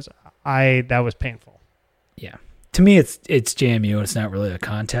 that was painful. Yeah. To me, it's JMU. It's not really a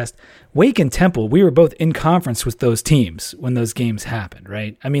contest. Wake and Temple, we were both in conference with those teams when those games happened,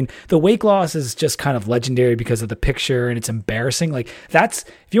 right? I mean, the Wake loss is just kind of legendary because of the picture, and it's embarrassing. Like, if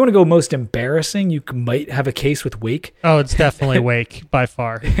you want to go most embarrassing, you might have a case with Wake. Oh, it's definitely Wake by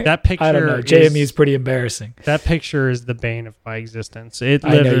far. That picture, I don't know. JMU is pretty embarrassing. That picture is the bane of my existence. It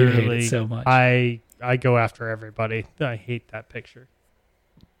I literally, know you hate it so much. I go after everybody. I hate that picture.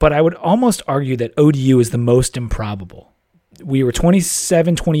 But I would almost argue that ODU is the most improbable. We were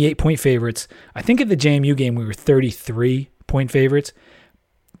 27, 28-point favorites. I think at the JMU game we were 33-point favorites.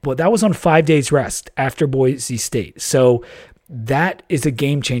 But that was on 5 days rest after Boise State. So that is a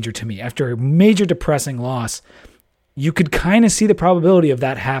game changer to me. After a major depressing loss, you could kind of see the probability of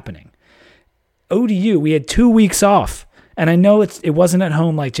that happening. ODU, we had 2 weeks off. And I know it wasn't at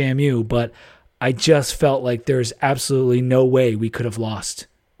home like JMU, but I just felt like there's absolutely no way we could have lost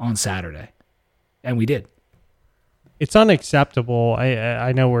on Saturday, and we did. It's unacceptable.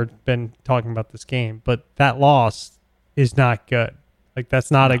 I know we've been talking about this game, but that loss is not good. Like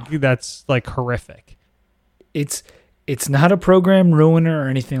that's like horrific. It's not a program ruiner or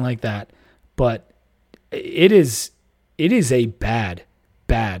anything like that, but it is a bad,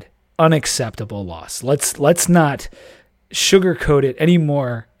 unacceptable loss. Let's not sugarcoat it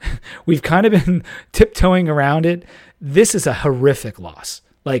anymore. We've kind of been tiptoeing around it. This is a horrific loss.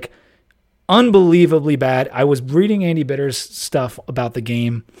 Like, unbelievably bad. I was reading Andy Bitter's stuff about the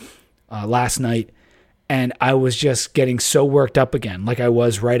game last night, and I was just getting so worked up again, like I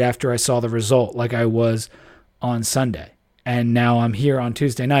was right after I saw the result, like I was on Sunday. And now I'm here on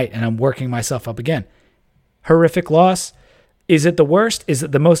Tuesday night, and I'm working myself up again. Horrific loss. Is it the worst? Is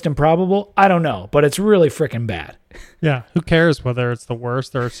it the most improbable? I don't know, but it's really freaking bad. Yeah, who cares whether it's the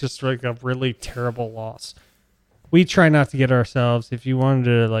worst or it's just like a really terrible loss? We try not to get ourselves. If you wanted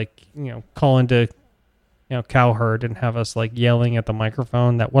to call into Cowherd and have us like yelling at the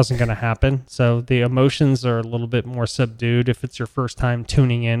microphone, that wasn't going to happen. So the emotions are a little bit more subdued if it's your first time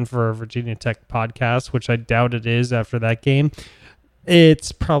tuning in for a Virginia Tech podcast, which I doubt it is after that game.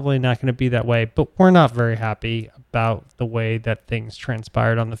 It's probably not going to be that way, but we're not very happy about the way that things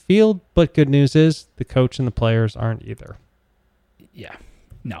transpired on the field. But good news is the coach and the players aren't either. Yeah.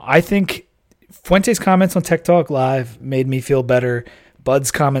 No, I think Fuente's comments on Tech Talk Live made me feel better.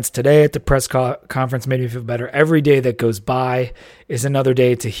 Bud's comments today at the press conference made me feel better. Every day that goes by is another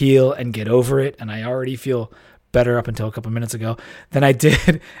day to heal and get over it, and I already feel better up until a couple minutes ago than I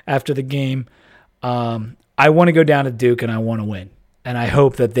did after the game. I want to go down to Duke, and I want to win, and I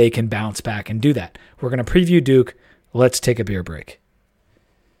hope that they can bounce back and do that. We're going to preview Duke. Let's take a beer break.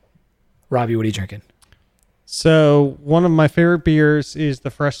 Robbie, what are you drinking? So one of my favorite beers is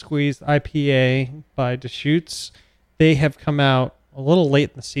the Fresh Squeezed IPA by Deschutes. They have come out a little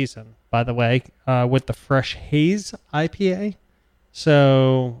late in the season, by the way, with the Fresh Haze IPA.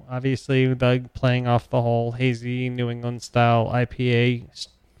 So obviously they're playing off the whole hazy New England style IPA,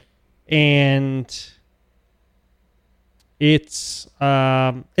 and it's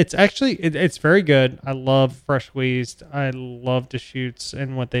actually it's very good. I love Fresh Squeezed. I love Deschutes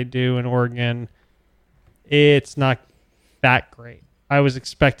and what they do in Oregon. It's not that great. I was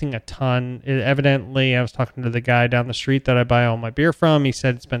expecting a ton. Evidently, I was talking to the guy down the street that I buy all my beer from. He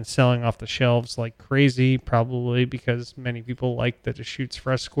said it's been selling off the shelves like crazy, probably because many people like the Deschutes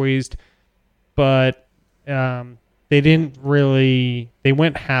Fresh Squeezed. But they didn't really... They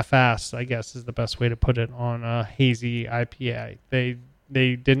went half-assed, I guess, is the best way to put it, on a hazy IPA. They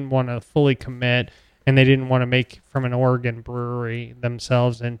didn't want to fully commit, and they didn't want to make from an Oregon brewery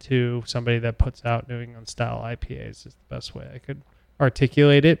themselves into somebody that puts out New England-style IPAs is the best way I could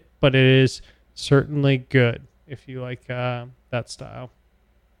articulate it, but it is certainly good if you like that style.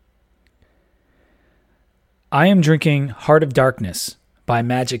 I am drinking Heart of Darkness by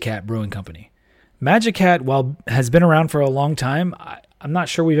Magic Hat Brewing Company. Magic Hat, while has been around for a long time, I'm not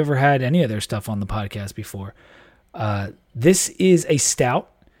sure we've ever had any of their stuff on the podcast before. This is a stout.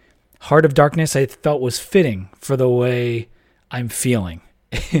 Heart of Darkness I felt was fitting for the way I'm feeling.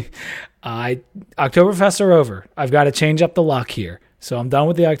 Oktoberfests are over. I've got to change up the luck here. So I'm done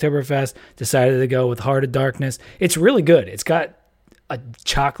with the Oktoberfest, decided to go with Heart of Darkness. It's really good. It's got a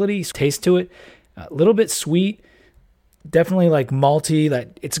chocolatey taste to it, a little bit sweet, definitely like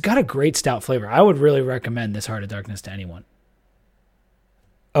malty. It's got a great stout flavor. I would really recommend this Heart of Darkness to anyone.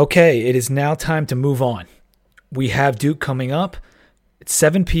 Okay, it is now time to move on. We have Duke coming up. It's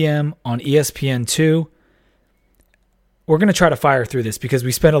 7 p.m. on ESPN2. We're going to try to fire through this because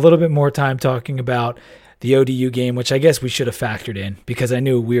we spent a little bit more time talking about the ODU game, which I guess we should have factored in because I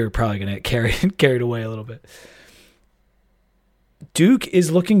knew we were probably going to get carried away a little bit. Duke is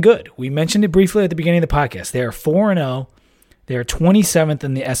looking good. We mentioned it briefly at the beginning of the podcast. They are 4-0. They are 27th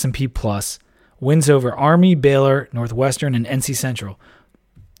in the S&P Plus. Wins over Army, Baylor, Northwestern, and NC Central.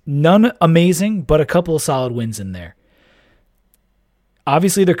 None amazing, but a couple of solid wins in there.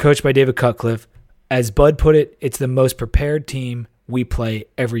 Obviously, they're coached by David Cutcliffe. As Bud put it, it's the most prepared team we play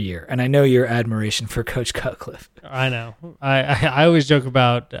every year. And I know your admiration for Coach Cutcliffe. I know. I always joke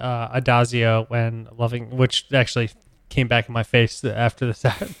about Adazio when which actually came back in my face after this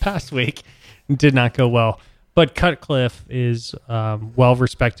past week. Did not go well. But Cutcliffe is well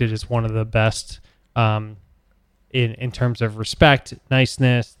respected as one of the best in terms of respect,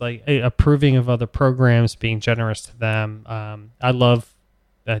 niceness, like approving of other programs, being generous to them. I love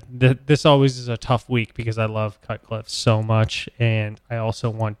that. This always is a tough week because I love Cutcliffe so much, and I also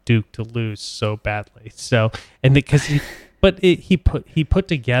want Duke to lose so badly. So, and because he put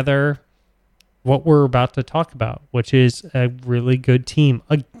together what we're about to talk about, which is a really good team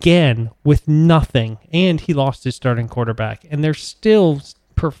again with nothing, and he lost his starting quarterback, and they're still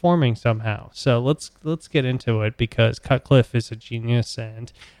performing somehow. So let's get into it because Cutcliffe is a genius,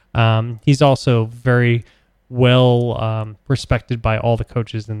 and he's also very well respected by all the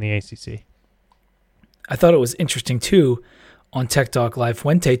coaches in the ACC. I thought it was interesting too. On Tech Talk Live,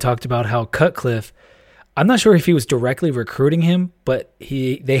 Fuente talked about how Cutcliffe, I'm not sure if he was directly recruiting him, but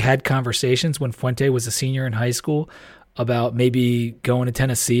they had conversations when Fuente was a senior in high school about maybe going to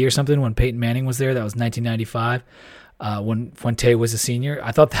Tennessee or something when Peyton Manning was there. That was 1995. When Fuente was a senior.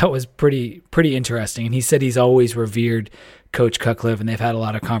 I thought that was pretty interesting. And he said he's always revered Coach Cutcliffe, and they've had a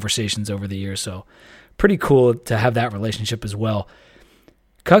lot of conversations over the years. So pretty cool to have that relationship as well.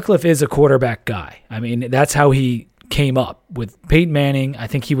 Cutcliffe is a quarterback guy. I mean, that's how he came up with Peyton Manning. I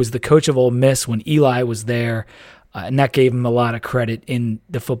think he was the coach of Ole Miss when Eli was there, and that gave him a lot of credit in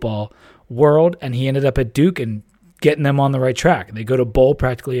the football world. And he ended up at Duke and getting them on the right track. They go to bowl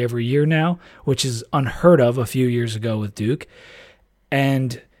practically every year now, which is unheard of a few years ago with Duke.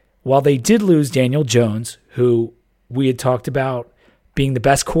 And while they did lose Daniel Jones, who we had talked about being the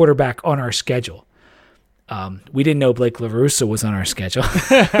best quarterback on our schedule, we didn't know Blake LaRussa was on our schedule.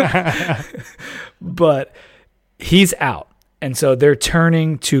 But he's out. And so they're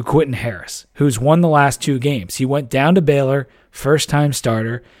turning to Quentin Harris, who's won the last 2 games. He went down to Baylor, first-time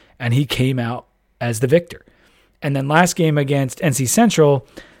starter, and he came out as the victor. And then last game against NC Central,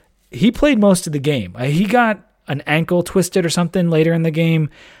 he played most of the game. He got an ankle twisted or something later in the game.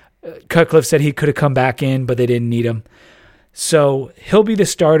 Cutcliffe said he could have come back in, but they didn't need him. So he'll be the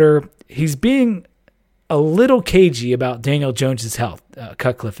starter. He's being a little cagey about Daniel Jones' health,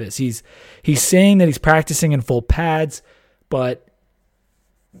 Cutcliffe is. He's saying that he's practicing in full pads, but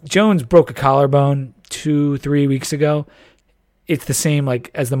Jones broke a collarbone 2-3 weeks ago. It's the same like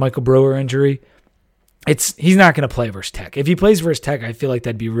as the Michael Brewer injury. He's not going to play versus Tech. If he plays versus Tech, I feel like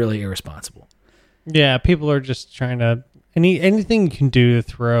that'd be really irresponsible. Yeah, people are just trying to anything you can do to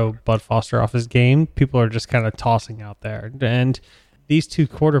throw Bud Foster off his game. People are just kind of tossing out there, and these two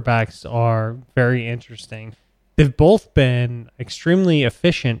quarterbacks are very interesting. They've both been extremely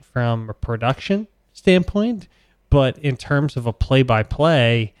efficient from a production standpoint, but in terms of a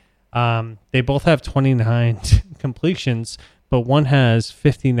play-by-play, they both have 29 completions, but one has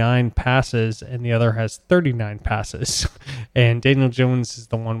 59 passes and the other has 39 passes. And Daniel Jones is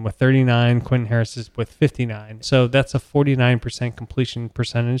the one with 39, Quentin Harris is with 59. So that's a 49% completion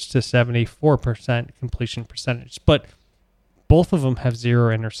percentage to 74% completion percentage. But both of them have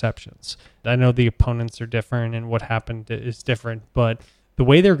 0 interceptions. I know the opponents are different and what happened is different, but the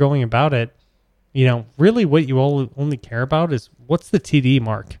way they're going about it, really what you all only care about is what's the TD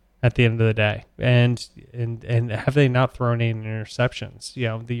mark at the end of the day, and have they not thrown any interceptions?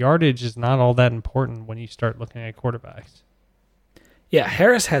 The yardage is not all that important when you start looking at quarterbacks. Yeah,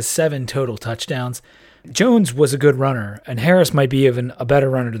 Harris has 7 total touchdowns. Jones was a good runner, and Harris might be even a better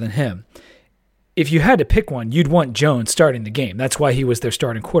runner than him. If you had to pick one, you'd want Jones starting the game. That's why he was their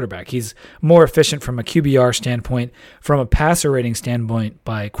starting quarterback. He's more efficient from a QBR standpoint, from a passer rating standpoint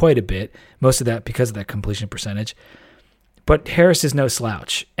by quite a bit, most of that because of that completion percentage. But Harris is no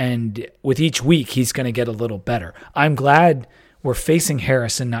slouch, and with each week, he's going to get a little better. I'm glad we're facing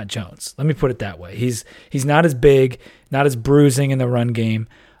Harris and not Jones. Let me put it that way. He's not as big, not as bruising in the run game,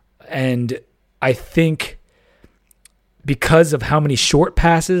 and I think because of how many short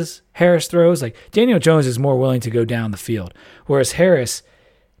passes Harris throws, like Daniel Jones is more willing to go down the field, whereas Harris,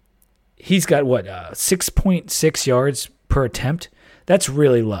 he's got 6.6 yards per attempt. That's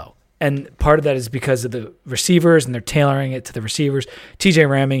really low. And part of that is because of the receivers, and they're tailoring it to the receivers. TJ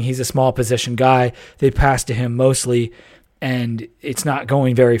Ramming, he's a small position guy. They pass to him mostly, and it's not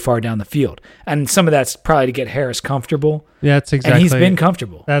going very far down the field. And some of that's probably to get Harris comfortable. Yeah, that's exactly. And he's been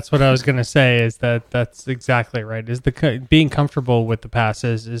comfortable. That's what I was going to say. That's exactly right. Is being comfortable with the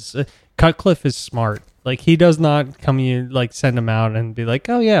passes is Cutcliffe is smart. Like, he does not send him out and be like,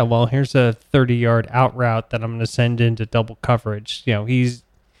 oh yeah, well here's a 30-yard out route that I'm going to send into double coverage. He's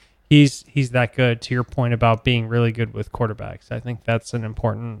that good. To your point about being really good with quarterbacks, I think that's an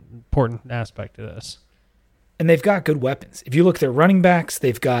important aspect of this. And they've got good weapons. If you look at their running backs,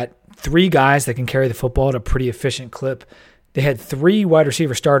 they've got 3 guys that can carry the football at a pretty efficient clip. They had 3 wide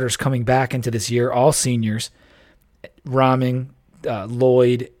receiver starters coming back into this year, all seniors, Ramming,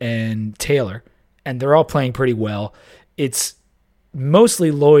 Lloyd, and Taylor, and they're all playing pretty well. It's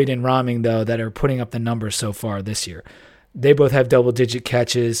mostly Lloyd and Ramming, though, that are putting up the numbers so far this year. They both have double-digit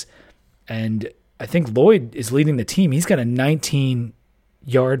catches, and I think Lloyd is leading the team. He's got a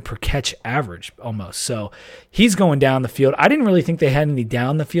 19-yard per catch average almost, so he's going down the field. I didn't really think they had any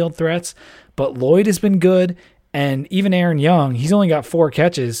down-the-field threats, but Lloyd has been good, and even Aaron Young, he's only got 4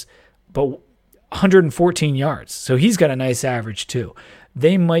 catches, but 114 yards, so he's got a nice average too.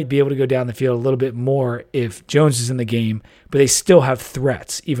 They might be able to go down the field a little bit more if Jones is in the game, but they still have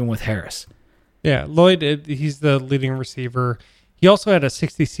threats, even with Harris. Yeah, Lloyd, he's the leading receiver. He also had a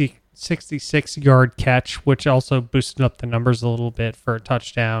 66-yard catch, which also boosted up the numbers a little bit for a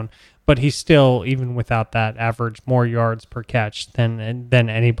touchdown. But he's still, even without that, averaged more yards per catch than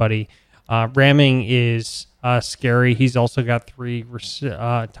anybody. Ramming is scary. He's also got 3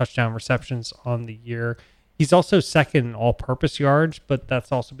 touchdown receptions on the year. He's also second in all-purpose yards, but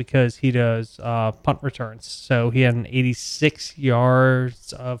that's also because he does punt returns. So he had an 86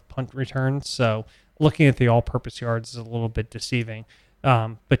 yards of punt returns. So looking at the all-purpose yards is a little bit deceiving.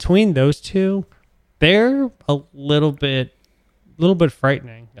 Between those two, they're a little bit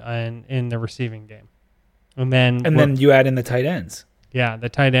frightening in the receiving game. And then you add in the tight ends. Yeah, the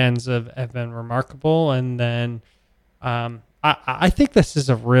tight ends have been remarkable, and then. I think this is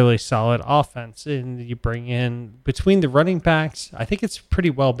a really solid offense, and you bring in between the running backs. I think it's pretty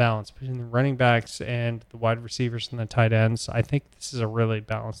well balanced between the running backs and the wide receivers and the tight ends. I think this is a really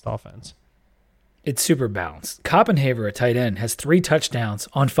balanced offense. It's super balanced. Koppenhaver, a tight end, has 3 touchdowns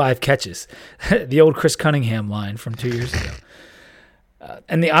on 5 catches. The old Chris Cunningham line from 2 years ago.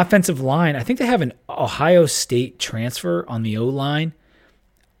 And the offensive line, I think they have an Ohio State transfer on the O-line.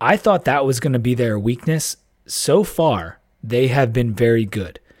 I thought that was going to be their weakness. So far, they have been very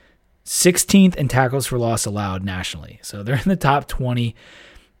good. 16th in tackles for loss allowed nationally. So they're in the top 20,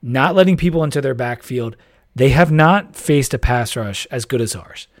 not letting people into their backfield. They have not faced a pass rush as good as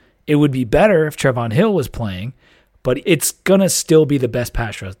ours. It would be better if Trevon Hill was playing, but it's going to still be the best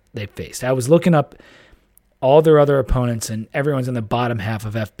pass rush they've faced. I was looking up all their other opponents, and everyone's in the bottom half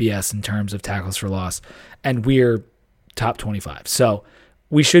of FBS in terms of tackles for loss, and we're top 25. So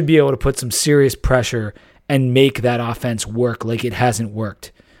we should be able to put some serious pressure and make that offense work like it hasn't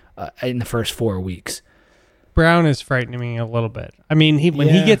worked in the first 4 weeks. Brown is frightening me a little bit. I mean, when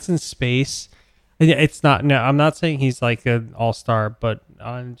he gets in space, it's not. No, I'm not saying he's like an all-star, but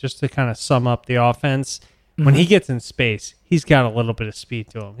just to kind of sum up the offense, when he gets in space, he's got a little bit of speed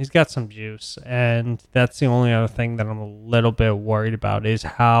to him. He's got some juice, and that's the only other thing that I'm a little bit worried about is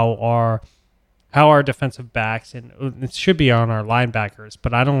how our defensive backs, and it should be on our linebackers,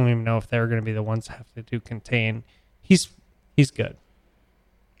 but I don't even know if they're going to be the ones that have to do contain. He's good.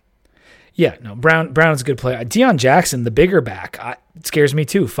 Yeah, no, Brown's a good player. Deion Jackson, the bigger back, it scares me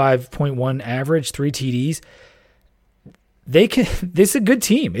too. 5.1 average, 3 TDs. This is a good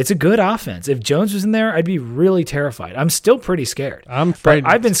team. It's a good offense. If Jones was in there, I'd be really terrified. I'm still pretty scared. But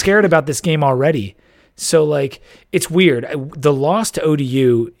I've been scared about this game already. So, like, it's weird. The loss to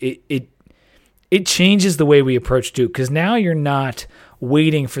ODU, it changes the way we approach Duke, because now you're not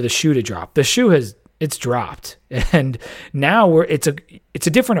waiting for the shoe to drop. The shoe it's dropped, and now it's a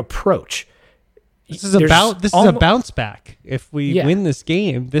different approach. This is a bounce back. If we win this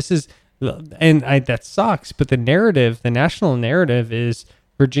game, that sucks. But the national narrative is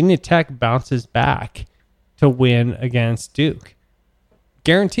Virginia Tech bounces back to win against Duke.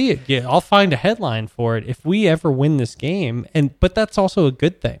 Guarantee it. Yeah, I'll find a headline for it if we ever win this game. But that's also a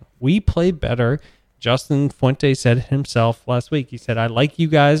good thing. We play better. Justin Fuente said it himself last week. He said, "I like you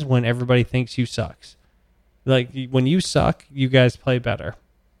guys when everybody thinks you sucks. Like when you suck, you guys play better."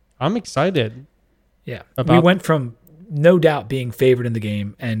 I'm excited. Yeah, we went from no doubt being favored in the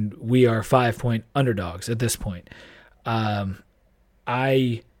game, and we are 5-point underdogs at this point. I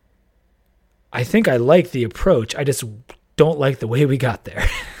think I like the approach. I just don't like the way we got there.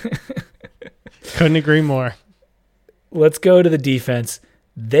 Couldn't agree more. Let's go to the defense.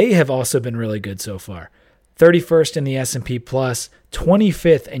 They have also been really good so far. 31st in the S&P Plus,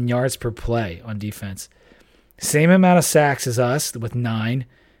 25th in yards per play on defense. Same amount of sacks as us with 9,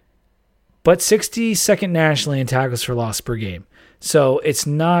 but 62nd nationally in tackles for loss per game. So it's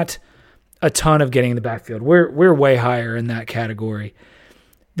not a ton of getting in the backfield. We're way higher in that category.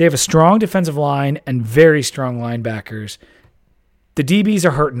 They have a strong defensive line and very strong linebackers. The DBs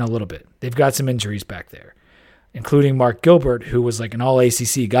are hurting a little bit. They've got some injuries back there, including Mark Gilbert, who was like an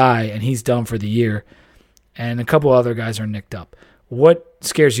all-ACC guy, and he's done for the year. And a couple other guys are nicked up. What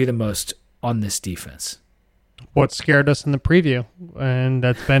scares you the most on this defense? What scared us in the preview, and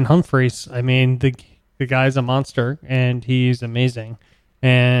that's Ben Humphries. I mean, the guy's a monster, and he's amazing.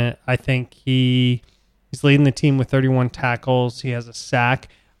 And I think he's leading the team with 31 tackles. He has a sack.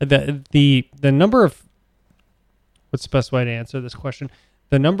 The number of what's the best way to answer this question?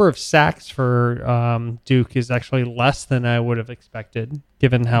 The number of sacks for Duke is actually less than I would have expected,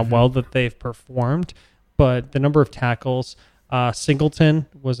 given how well that they've performed. But the number of tackles, Singleton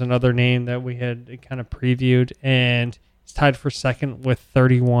was another name that we had kind of previewed, and he's tied for second with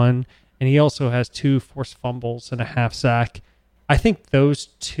 31. And he also has 2 forced fumbles and a half sack. I think those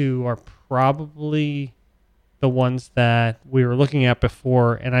two are probably the ones that we were looking at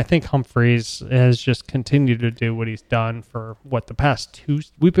before, and I think Humphries has just continued to do what he's done for the past 2.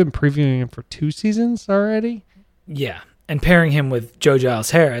 We've been previewing him for 2 seasons already. Yeah, and pairing him with Joe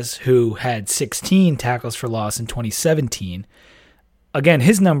Giles Harris, who had 16 tackles for loss in 2017. Again,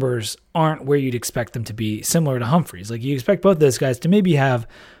 his numbers aren't where you'd expect them to be, similar to Humphries. Like, you expect both of those guys to maybe have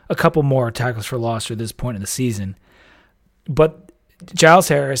a couple more tackles for loss at this point in the season. But Giles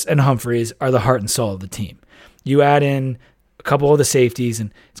Harris and Humphries are the heart and soul of the team. You add in a couple of the safeties,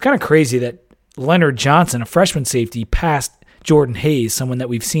 and it's kind of crazy that Leonard Johnson, a freshman safety, passed Jordan Hayes, someone that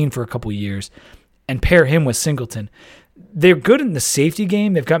we've seen for a couple of years, and pair him with Singleton. They're good in the safety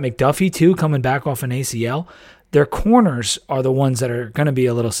game. They've got McDuffie, too, coming back off an ACL. Their corners are the ones that are going to be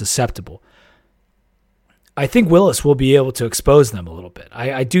a little susceptible. I think Willis will be able to expose them a little bit.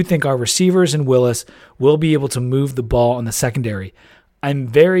 I do think our receivers and Willis will be able to move the ball in the secondary. I'm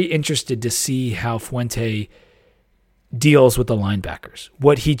very interested to see how Fuente deals with the linebackers,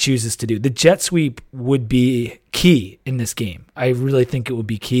 what he chooses to do. The jet sweep would be key in this game. I really think it would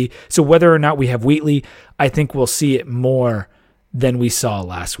be key. So whether or not we have Wheatley, I think we'll see it more than we saw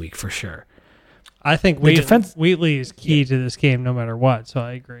last week for sure. I think Wheatley is key to this game no matter what, so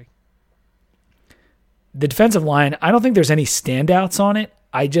I agree. The defensive line, I don't think there's any standouts on it.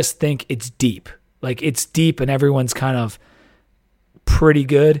 I just think it's deep. Like, it's deep and everyone's kind of pretty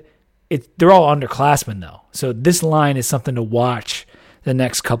good. They're all underclassmen, though. So this line is something to watch the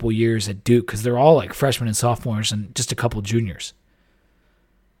next couple years at Duke, because they're all like freshmen and sophomores and just a couple juniors.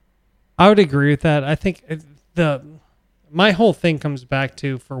 I would agree with that. I think my whole thing comes back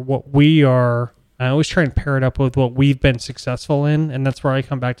to for what we are. I always try and pair it up with what we've been successful in, and that's where I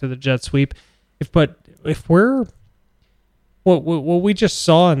come back to the jet sweep. If we're what we just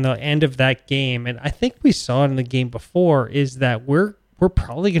saw in the end of that game, and I think we saw it in the game before, is that we're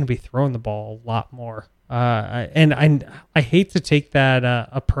probably going to be throwing the ball a lot more. And I hate to take that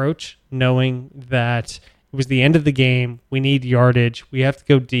approach, knowing that it was the end of the game. We need yardage. We have to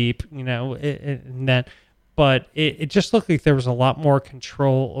go deep, and that. But it just looked like there was a lot more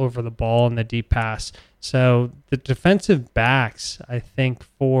control over the ball in the deep pass. So the defensive backs, I think,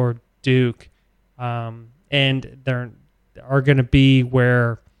 for Duke, and they're are going to be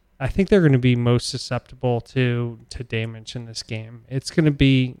where I think they're going to be most susceptible to damage in this game. It's going to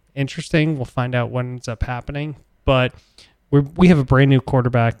be interesting. We'll find out what ends up happening. But we have a brand new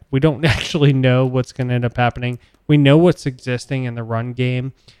quarterback. We don't actually know what's going to end up happening. We know what's existing in the run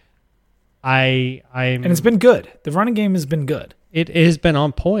game. And it's been good. The running game has been good. It has been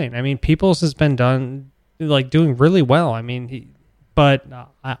on point. I mean, Peoples has been doing really well. I mean, but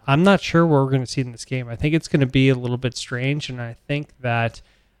I'm not sure what we're going to see in this game. I think it's going to be a little bit strange, and I think that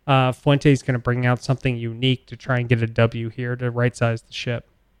Fuente is going to bring out something unique to try and get a W here to right-size the ship.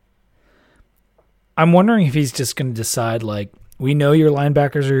 I'm wondering if he's just going to decide, we know your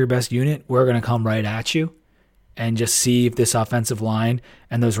linebackers are your best unit. We're going to come right at you and just see if this offensive line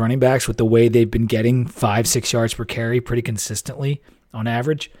and those running backs, with the way they've been getting 5-6 yards per carry pretty consistently on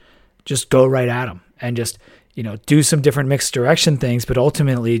average, just go right at them and just, do some different mixed direction things, but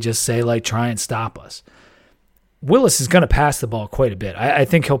ultimately just say, try and stop us. Willis is going to pass the ball quite a bit. I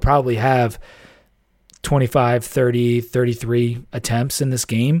think he'll probably have 25, 30, 33 attempts in this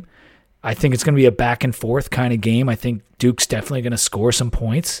game. I think it's going to be a back and forth kind of game. I think Duke's definitely going to score some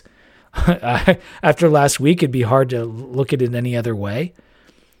points. After last week, it'd be hard to look at it any other way.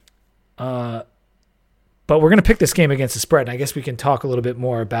 But we're going to pick this game against the spread, and I guess we can talk a little bit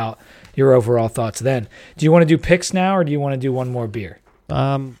more about your overall thoughts then. Do you want to do picks now, or do you want to do one more beer?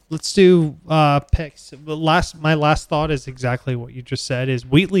 Let's do picks. My last thought is exactly what you just said, is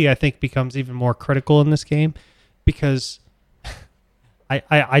Wheatley, I think, becomes even more critical in this game because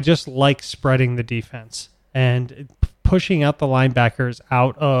I just like spreading the defense and pushing out the linebackers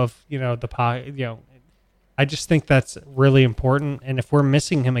out of, the pocket, I just think that's really important. And if we're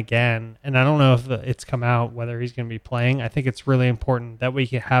missing him again, and I don't know if it's come out whether he's going to be playing, I think it's really important that we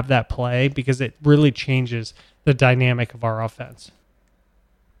can have that play because it really changes the dynamic of our offense.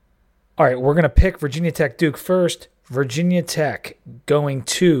 All right, we're going to pick Virginia Tech Duke first. Virginia Tech going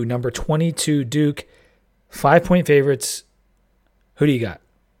to number 22 Duke, 5-point favorites. Who do you got?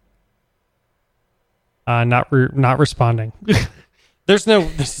 Not responding. This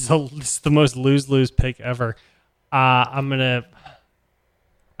is the most lose pick ever. I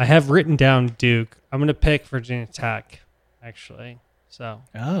have written down Duke. I'm gonna pick Virginia Tech, actually. So.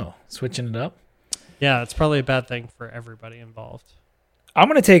 Oh, switching it up. Yeah, it's probably a bad thing for everybody involved. I'm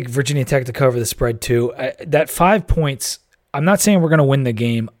gonna take Virginia Tech to cover the spread too. That 5 points. I'm not saying we're gonna win the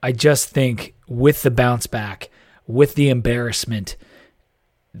game. I just think with the bounce back, with the embarrassment,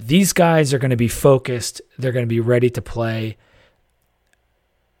 these guys are going to be focused. They're going to be ready to play.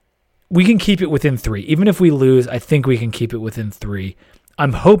 We can keep it within 3. Even if we lose, I think we can keep it within 3.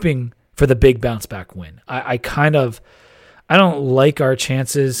 I'm hoping for the big bounce back win. I don't like our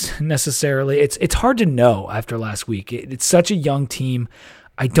chances necessarily. It's hard to know after last week. It's such a young team.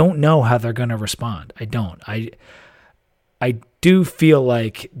 I don't know how they're going to respond. I don't. I do feel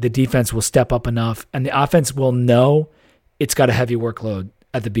like the defense will step up enough and the offense will know it's got a heavy workload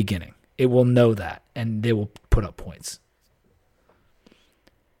at the beginning. It will know that, and they will put up points.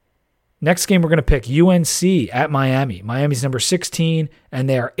 Next game, we're going to pick UNC at Miami. Miami's number 16, and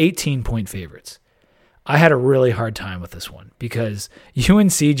they are 18-point favorites. I had a really hard time with this one because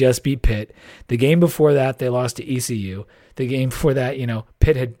UNC just beat Pitt. The game before that, they lost to ECU. The game before that,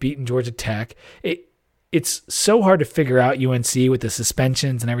 Pitt had beaten Georgia Tech. It's so hard to figure out UNC with the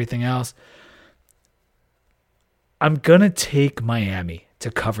suspensions and everything else. I'm going to take Miami to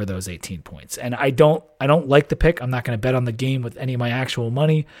cover those 18 points. And I don't like the pick. I'm not going to bet on the game with any of my actual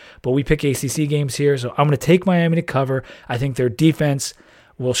money, but we pick ACC games here. So I'm going to take Miami to cover. I think their defense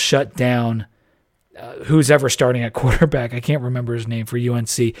will shut down who's ever starting at quarterback. I can't remember his name for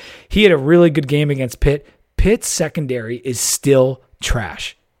UNC. He had a really good game against Pitt. Pitt's secondary is still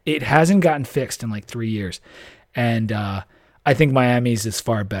trash. It hasn't gotten fixed in 3 years. And I think Miami's is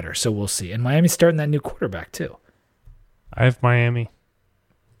far better. So we'll see. And Miami's starting that new quarterback too. I have Miami.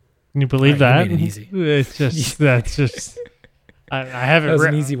 Can you believe that? You made it easy. It's just that's just. I have it. That was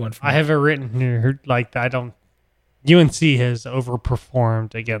an easy one for me. I have it written here. I don't. UNC has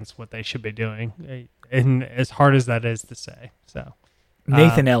overperformed against what they should be doing, and as hard as that is to say. So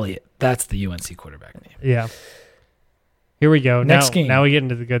Nathan Elliott, that's the UNC quarterback name. Yeah. Here we go. Next game. Now we get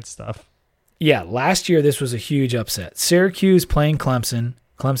into the good stuff. Yeah, last year this was a huge upset. Syracuse playing Clemson.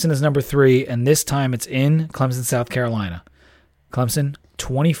 Clemson is number 3, and this time it's in Clemson, South Carolina. Clemson,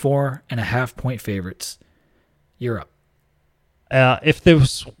 24.5-point favorites. You're up. If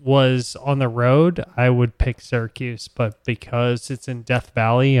this was on the road, I would pick Syracuse, but because it's in Death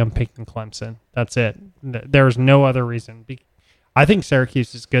Valley, I'm picking Clemson. That's it. There's no other reason. I think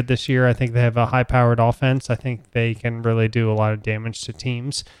Syracuse is good this year. I think they have a high-powered offense. I think they can really do a lot of damage to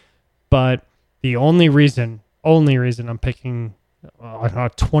teams. But the only reason I'm picking a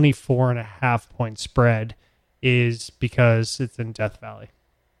 24.5-point spread is because it's in Death Valley.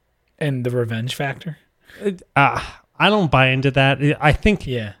 And the revenge factor? I don't buy into that. I think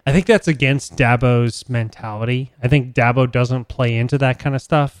that's against Dabo's mentality. I think Dabo doesn't play into that kind of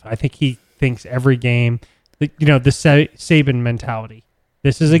stuff. I think he thinks every game, the Saban mentality.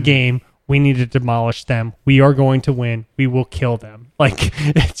 This is a game. We need to demolish them. We are going to win. We will kill them. Like,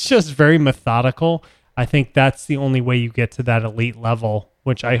 it's just very methodical. I think that's the only way you get to that elite level,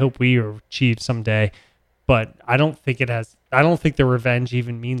 which I hope we achieve someday. But I don't think the revenge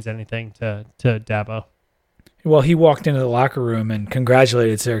even means anything to Dabo. Well, he walked into the locker room and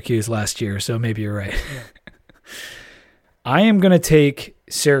congratulated Syracuse last year, so maybe you're right. Yeah. I am going to take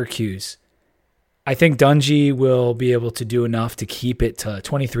Syracuse. I think Dungy will be able to do enough to keep it to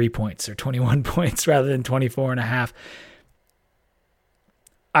 23 points or 21 points rather than 24.5.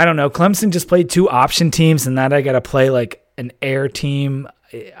 I don't know. Clemson just played 2 option teams, and that I got to play like an air team.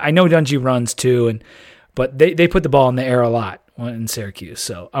 I know Dungy runs too, but they put the ball in the air a lot in Syracuse,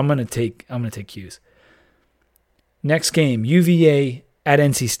 so I'm gonna take Q's. Next game, UVA at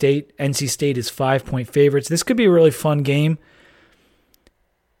NC State. NC State is 5-point favorites. This could be a really fun game.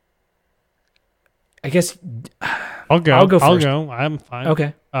 I guess I'll go. I'll go first. I'm fine.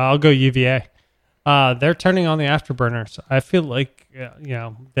 Okay. I'll go UVA. They're turning on the afterburners. I feel like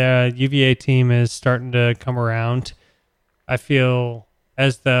the UVA team is starting to come around. I feel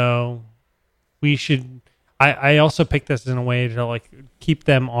as though we should. I also picked this in a way to like keep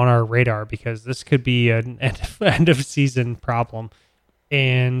them on our radar because this could be an end of season problem.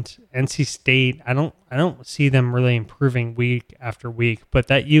 And NC State, I don't see them really improving week after week. But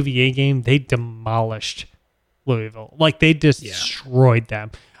that UVA game, they demolished Louisville. Like they destroyed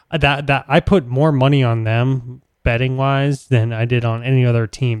them. That I put more money on them betting wise than I did on any other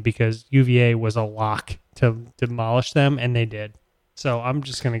team because UVA was a lock to demolish them, and they did. So I'm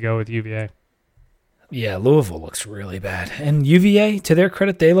just gonna go with UVA. Yeah, Louisville looks really bad. And UVA, to their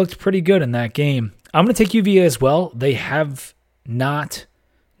credit, they looked pretty good in that game. I'm going to take UVA as well. They have not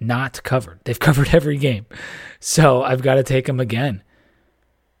covered. They've covered every game. So I've got to take them again.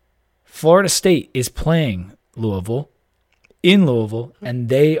 Florida State is playing Louisville in Louisville, and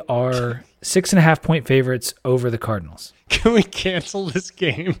they are 6.5-point favorites over the Cardinals. Can we cancel this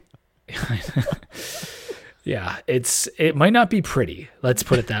game? Yeah, it might not be pretty. Let's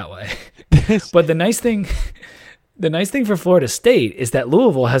put it that way. But the nice thing for Florida State is that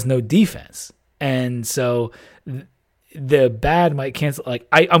Louisville has no defense, and so the bad might cancel. Like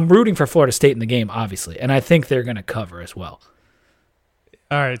I'm rooting for Florida State in the game, obviously, and I think they're going to cover as well.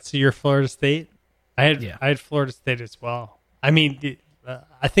 All right, so you're Florida State. I had Florida State as well. I mean,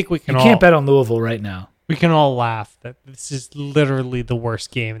 I think we can. You can't bet on Louisville right now. We can all laugh that this is literally the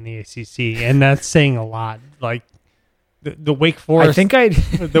worst game in the ACC, and that's saying a lot. Like the Wake Forest,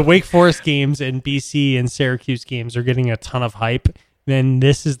 the Wake Forest games and BC and Syracuse games are getting a ton of hype. Then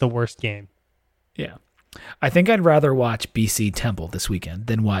this is the worst game. Yeah, I think I'd rather watch BC Temple this weekend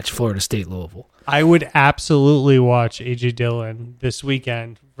than watch Florida State Louisville. I would absolutely watch AJ Dillon this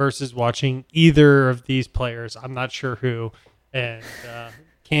weekend versus watching either of these players. I'm not sure who, and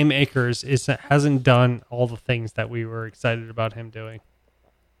Cam Akers hasn't done all the things that we were excited about him doing.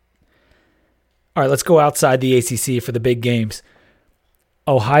 All right, let's go outside the ACC for the big games.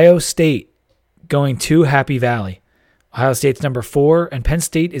 Ohio State going to Happy Valley. Ohio State's number 4, and Penn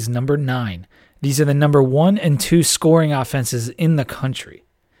State is number 9. These are the number 1 and 2 scoring offenses in the country.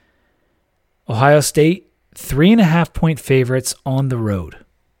 Ohio State, 3.5-point favorites on the road.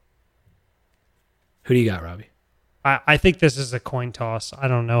 Who do you got, Robbie? I think this is a coin toss. I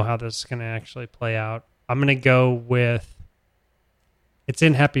don't know how this is going to actually play out. I'm going to go with... It's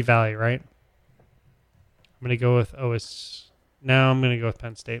in Happy Valley, right? I'm going to go with No, I'm going to go with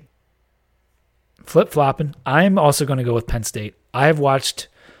Penn State. Flip-flopping. I'm also going to go with Penn State. I've watched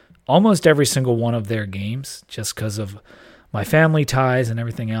almost every single one of their games just because of my family ties and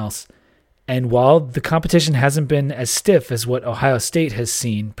everything else. And while the competition hasn't been as stiff as what Ohio State has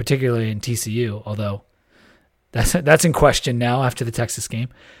seen, particularly in TCU, although that's in question now after the Texas game,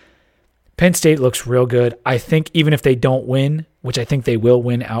 Penn State looks real good. I think even if they don't win, which I think they will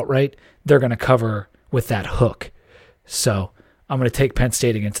win outright, they're going to cover with that hook. So I'm going to take Penn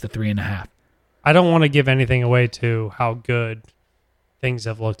State against the 3.5. I don't want to give anything away to how good things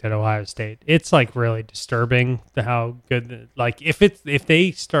have looked at Ohio State. It's like really disturbing how good. Like if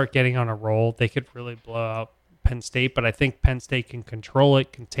they start getting on a roll, they could really blow out Penn State. But I think Penn State can control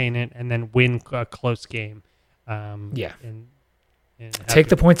it, contain it, and then win a close game. Yeah. And take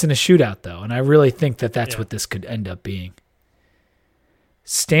the points in a shootout, though, and I really think that's what this could end up being.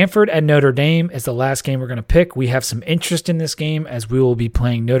 Stanford at Notre Dame is the last game we're going to pick. We have some interest in this game as we will be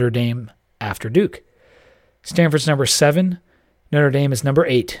playing Notre Dame after Duke. Stanford's number 7, Notre Dame is number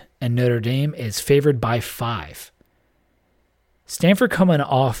 8, and Notre Dame is favored by 5. Stanford coming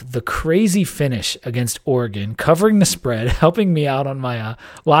off the crazy finish against Oregon, covering the spread, helping me out on my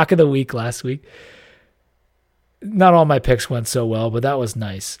lock of the week last week. Not all my picks went so well, but that was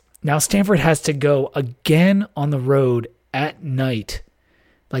nice. Now Stanford has to go again on the road at night.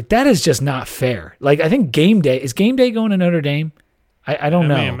 Like, that is just not fair. Like, I think game day going to Notre Dame? I don't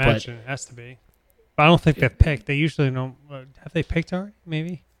know. I imagine it has to be. But I don't think they've picked. They usually don't. Have they picked already?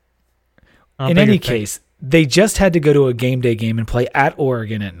 Maybe? In any case, they just had to go to a game day game and play at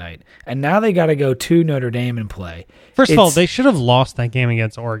Oregon at night. And now they got to go to Notre Dame and play. First of all, they should have lost that game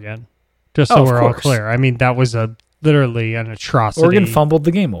against Oregon. Just so we're all clear. I mean, that was literally an atrocity. Oregon fumbled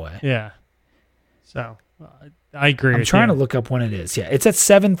the game away. Yeah. So, I agree. I'm trying to look up when it is. Yeah, it's at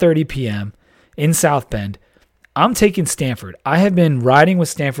 7:30 p.m. in South Bend. I'm taking Stanford. I have been riding with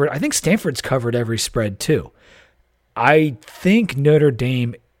Stanford. I think Stanford's covered every spread too. I think Notre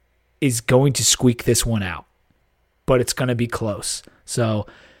Dame is going to squeak this one out, but it's going to be close. So,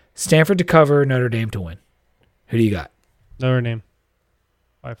 Stanford to cover, Notre Dame to win. Who do you got? Notre Dame.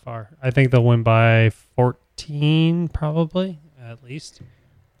 By far. I think they'll win by 14, probably, at least.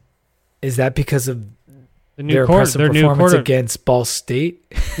 Is that because of their performance against Ball State?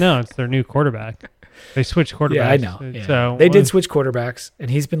 No, it's their new quarterback. They switched quarterbacks. Yeah, I know. Yeah. So they did switch quarterbacks, and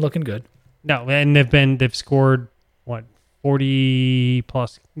he's been looking good. No, and they've scored 40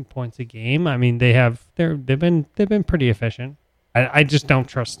 plus points a game. I mean, they've been pretty efficient. I just don't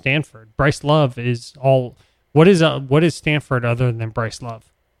trust Stanford. Bryce Love is all. What is Stanford other than Bryce Love?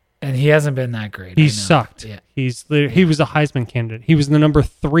 And he hasn't been that great. He sucked. Yeah. He was a Heisman candidate. He was the number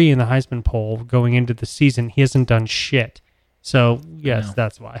 3 in the Heisman poll going into the season. He hasn't done shit. So, yes,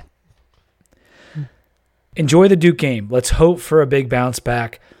 that's why. Enjoy the Duke game. Let's hope for a big bounce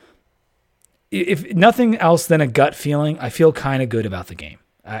back. If nothing else than a gut feeling, I feel kind of good about the game.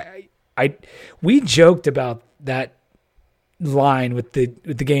 We joked about that line with the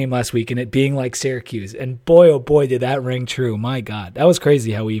game last week and it being like Syracuse, and boy oh boy did that ring true. My God, that was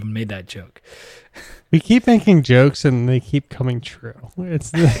crazy how we even made that joke. We keep making jokes and they keep coming true.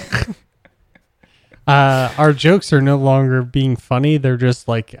 It's our jokes are no longer being funny. They're just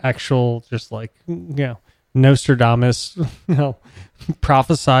like actual, just like, Nostradamus,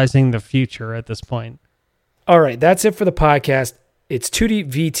 prophesizing the future at this point. All right, that's it for the podcast. It's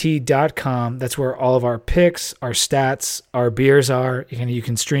 2dvt.com. That's where all of our picks, our stats, our beers are. You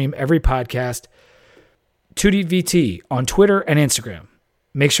can stream every podcast. 2dvt on Twitter and Instagram.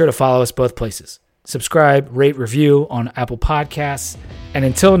 Make sure to follow us both places. Subscribe, rate, review on Apple Podcasts. And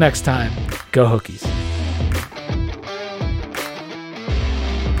until next time, go Hokies.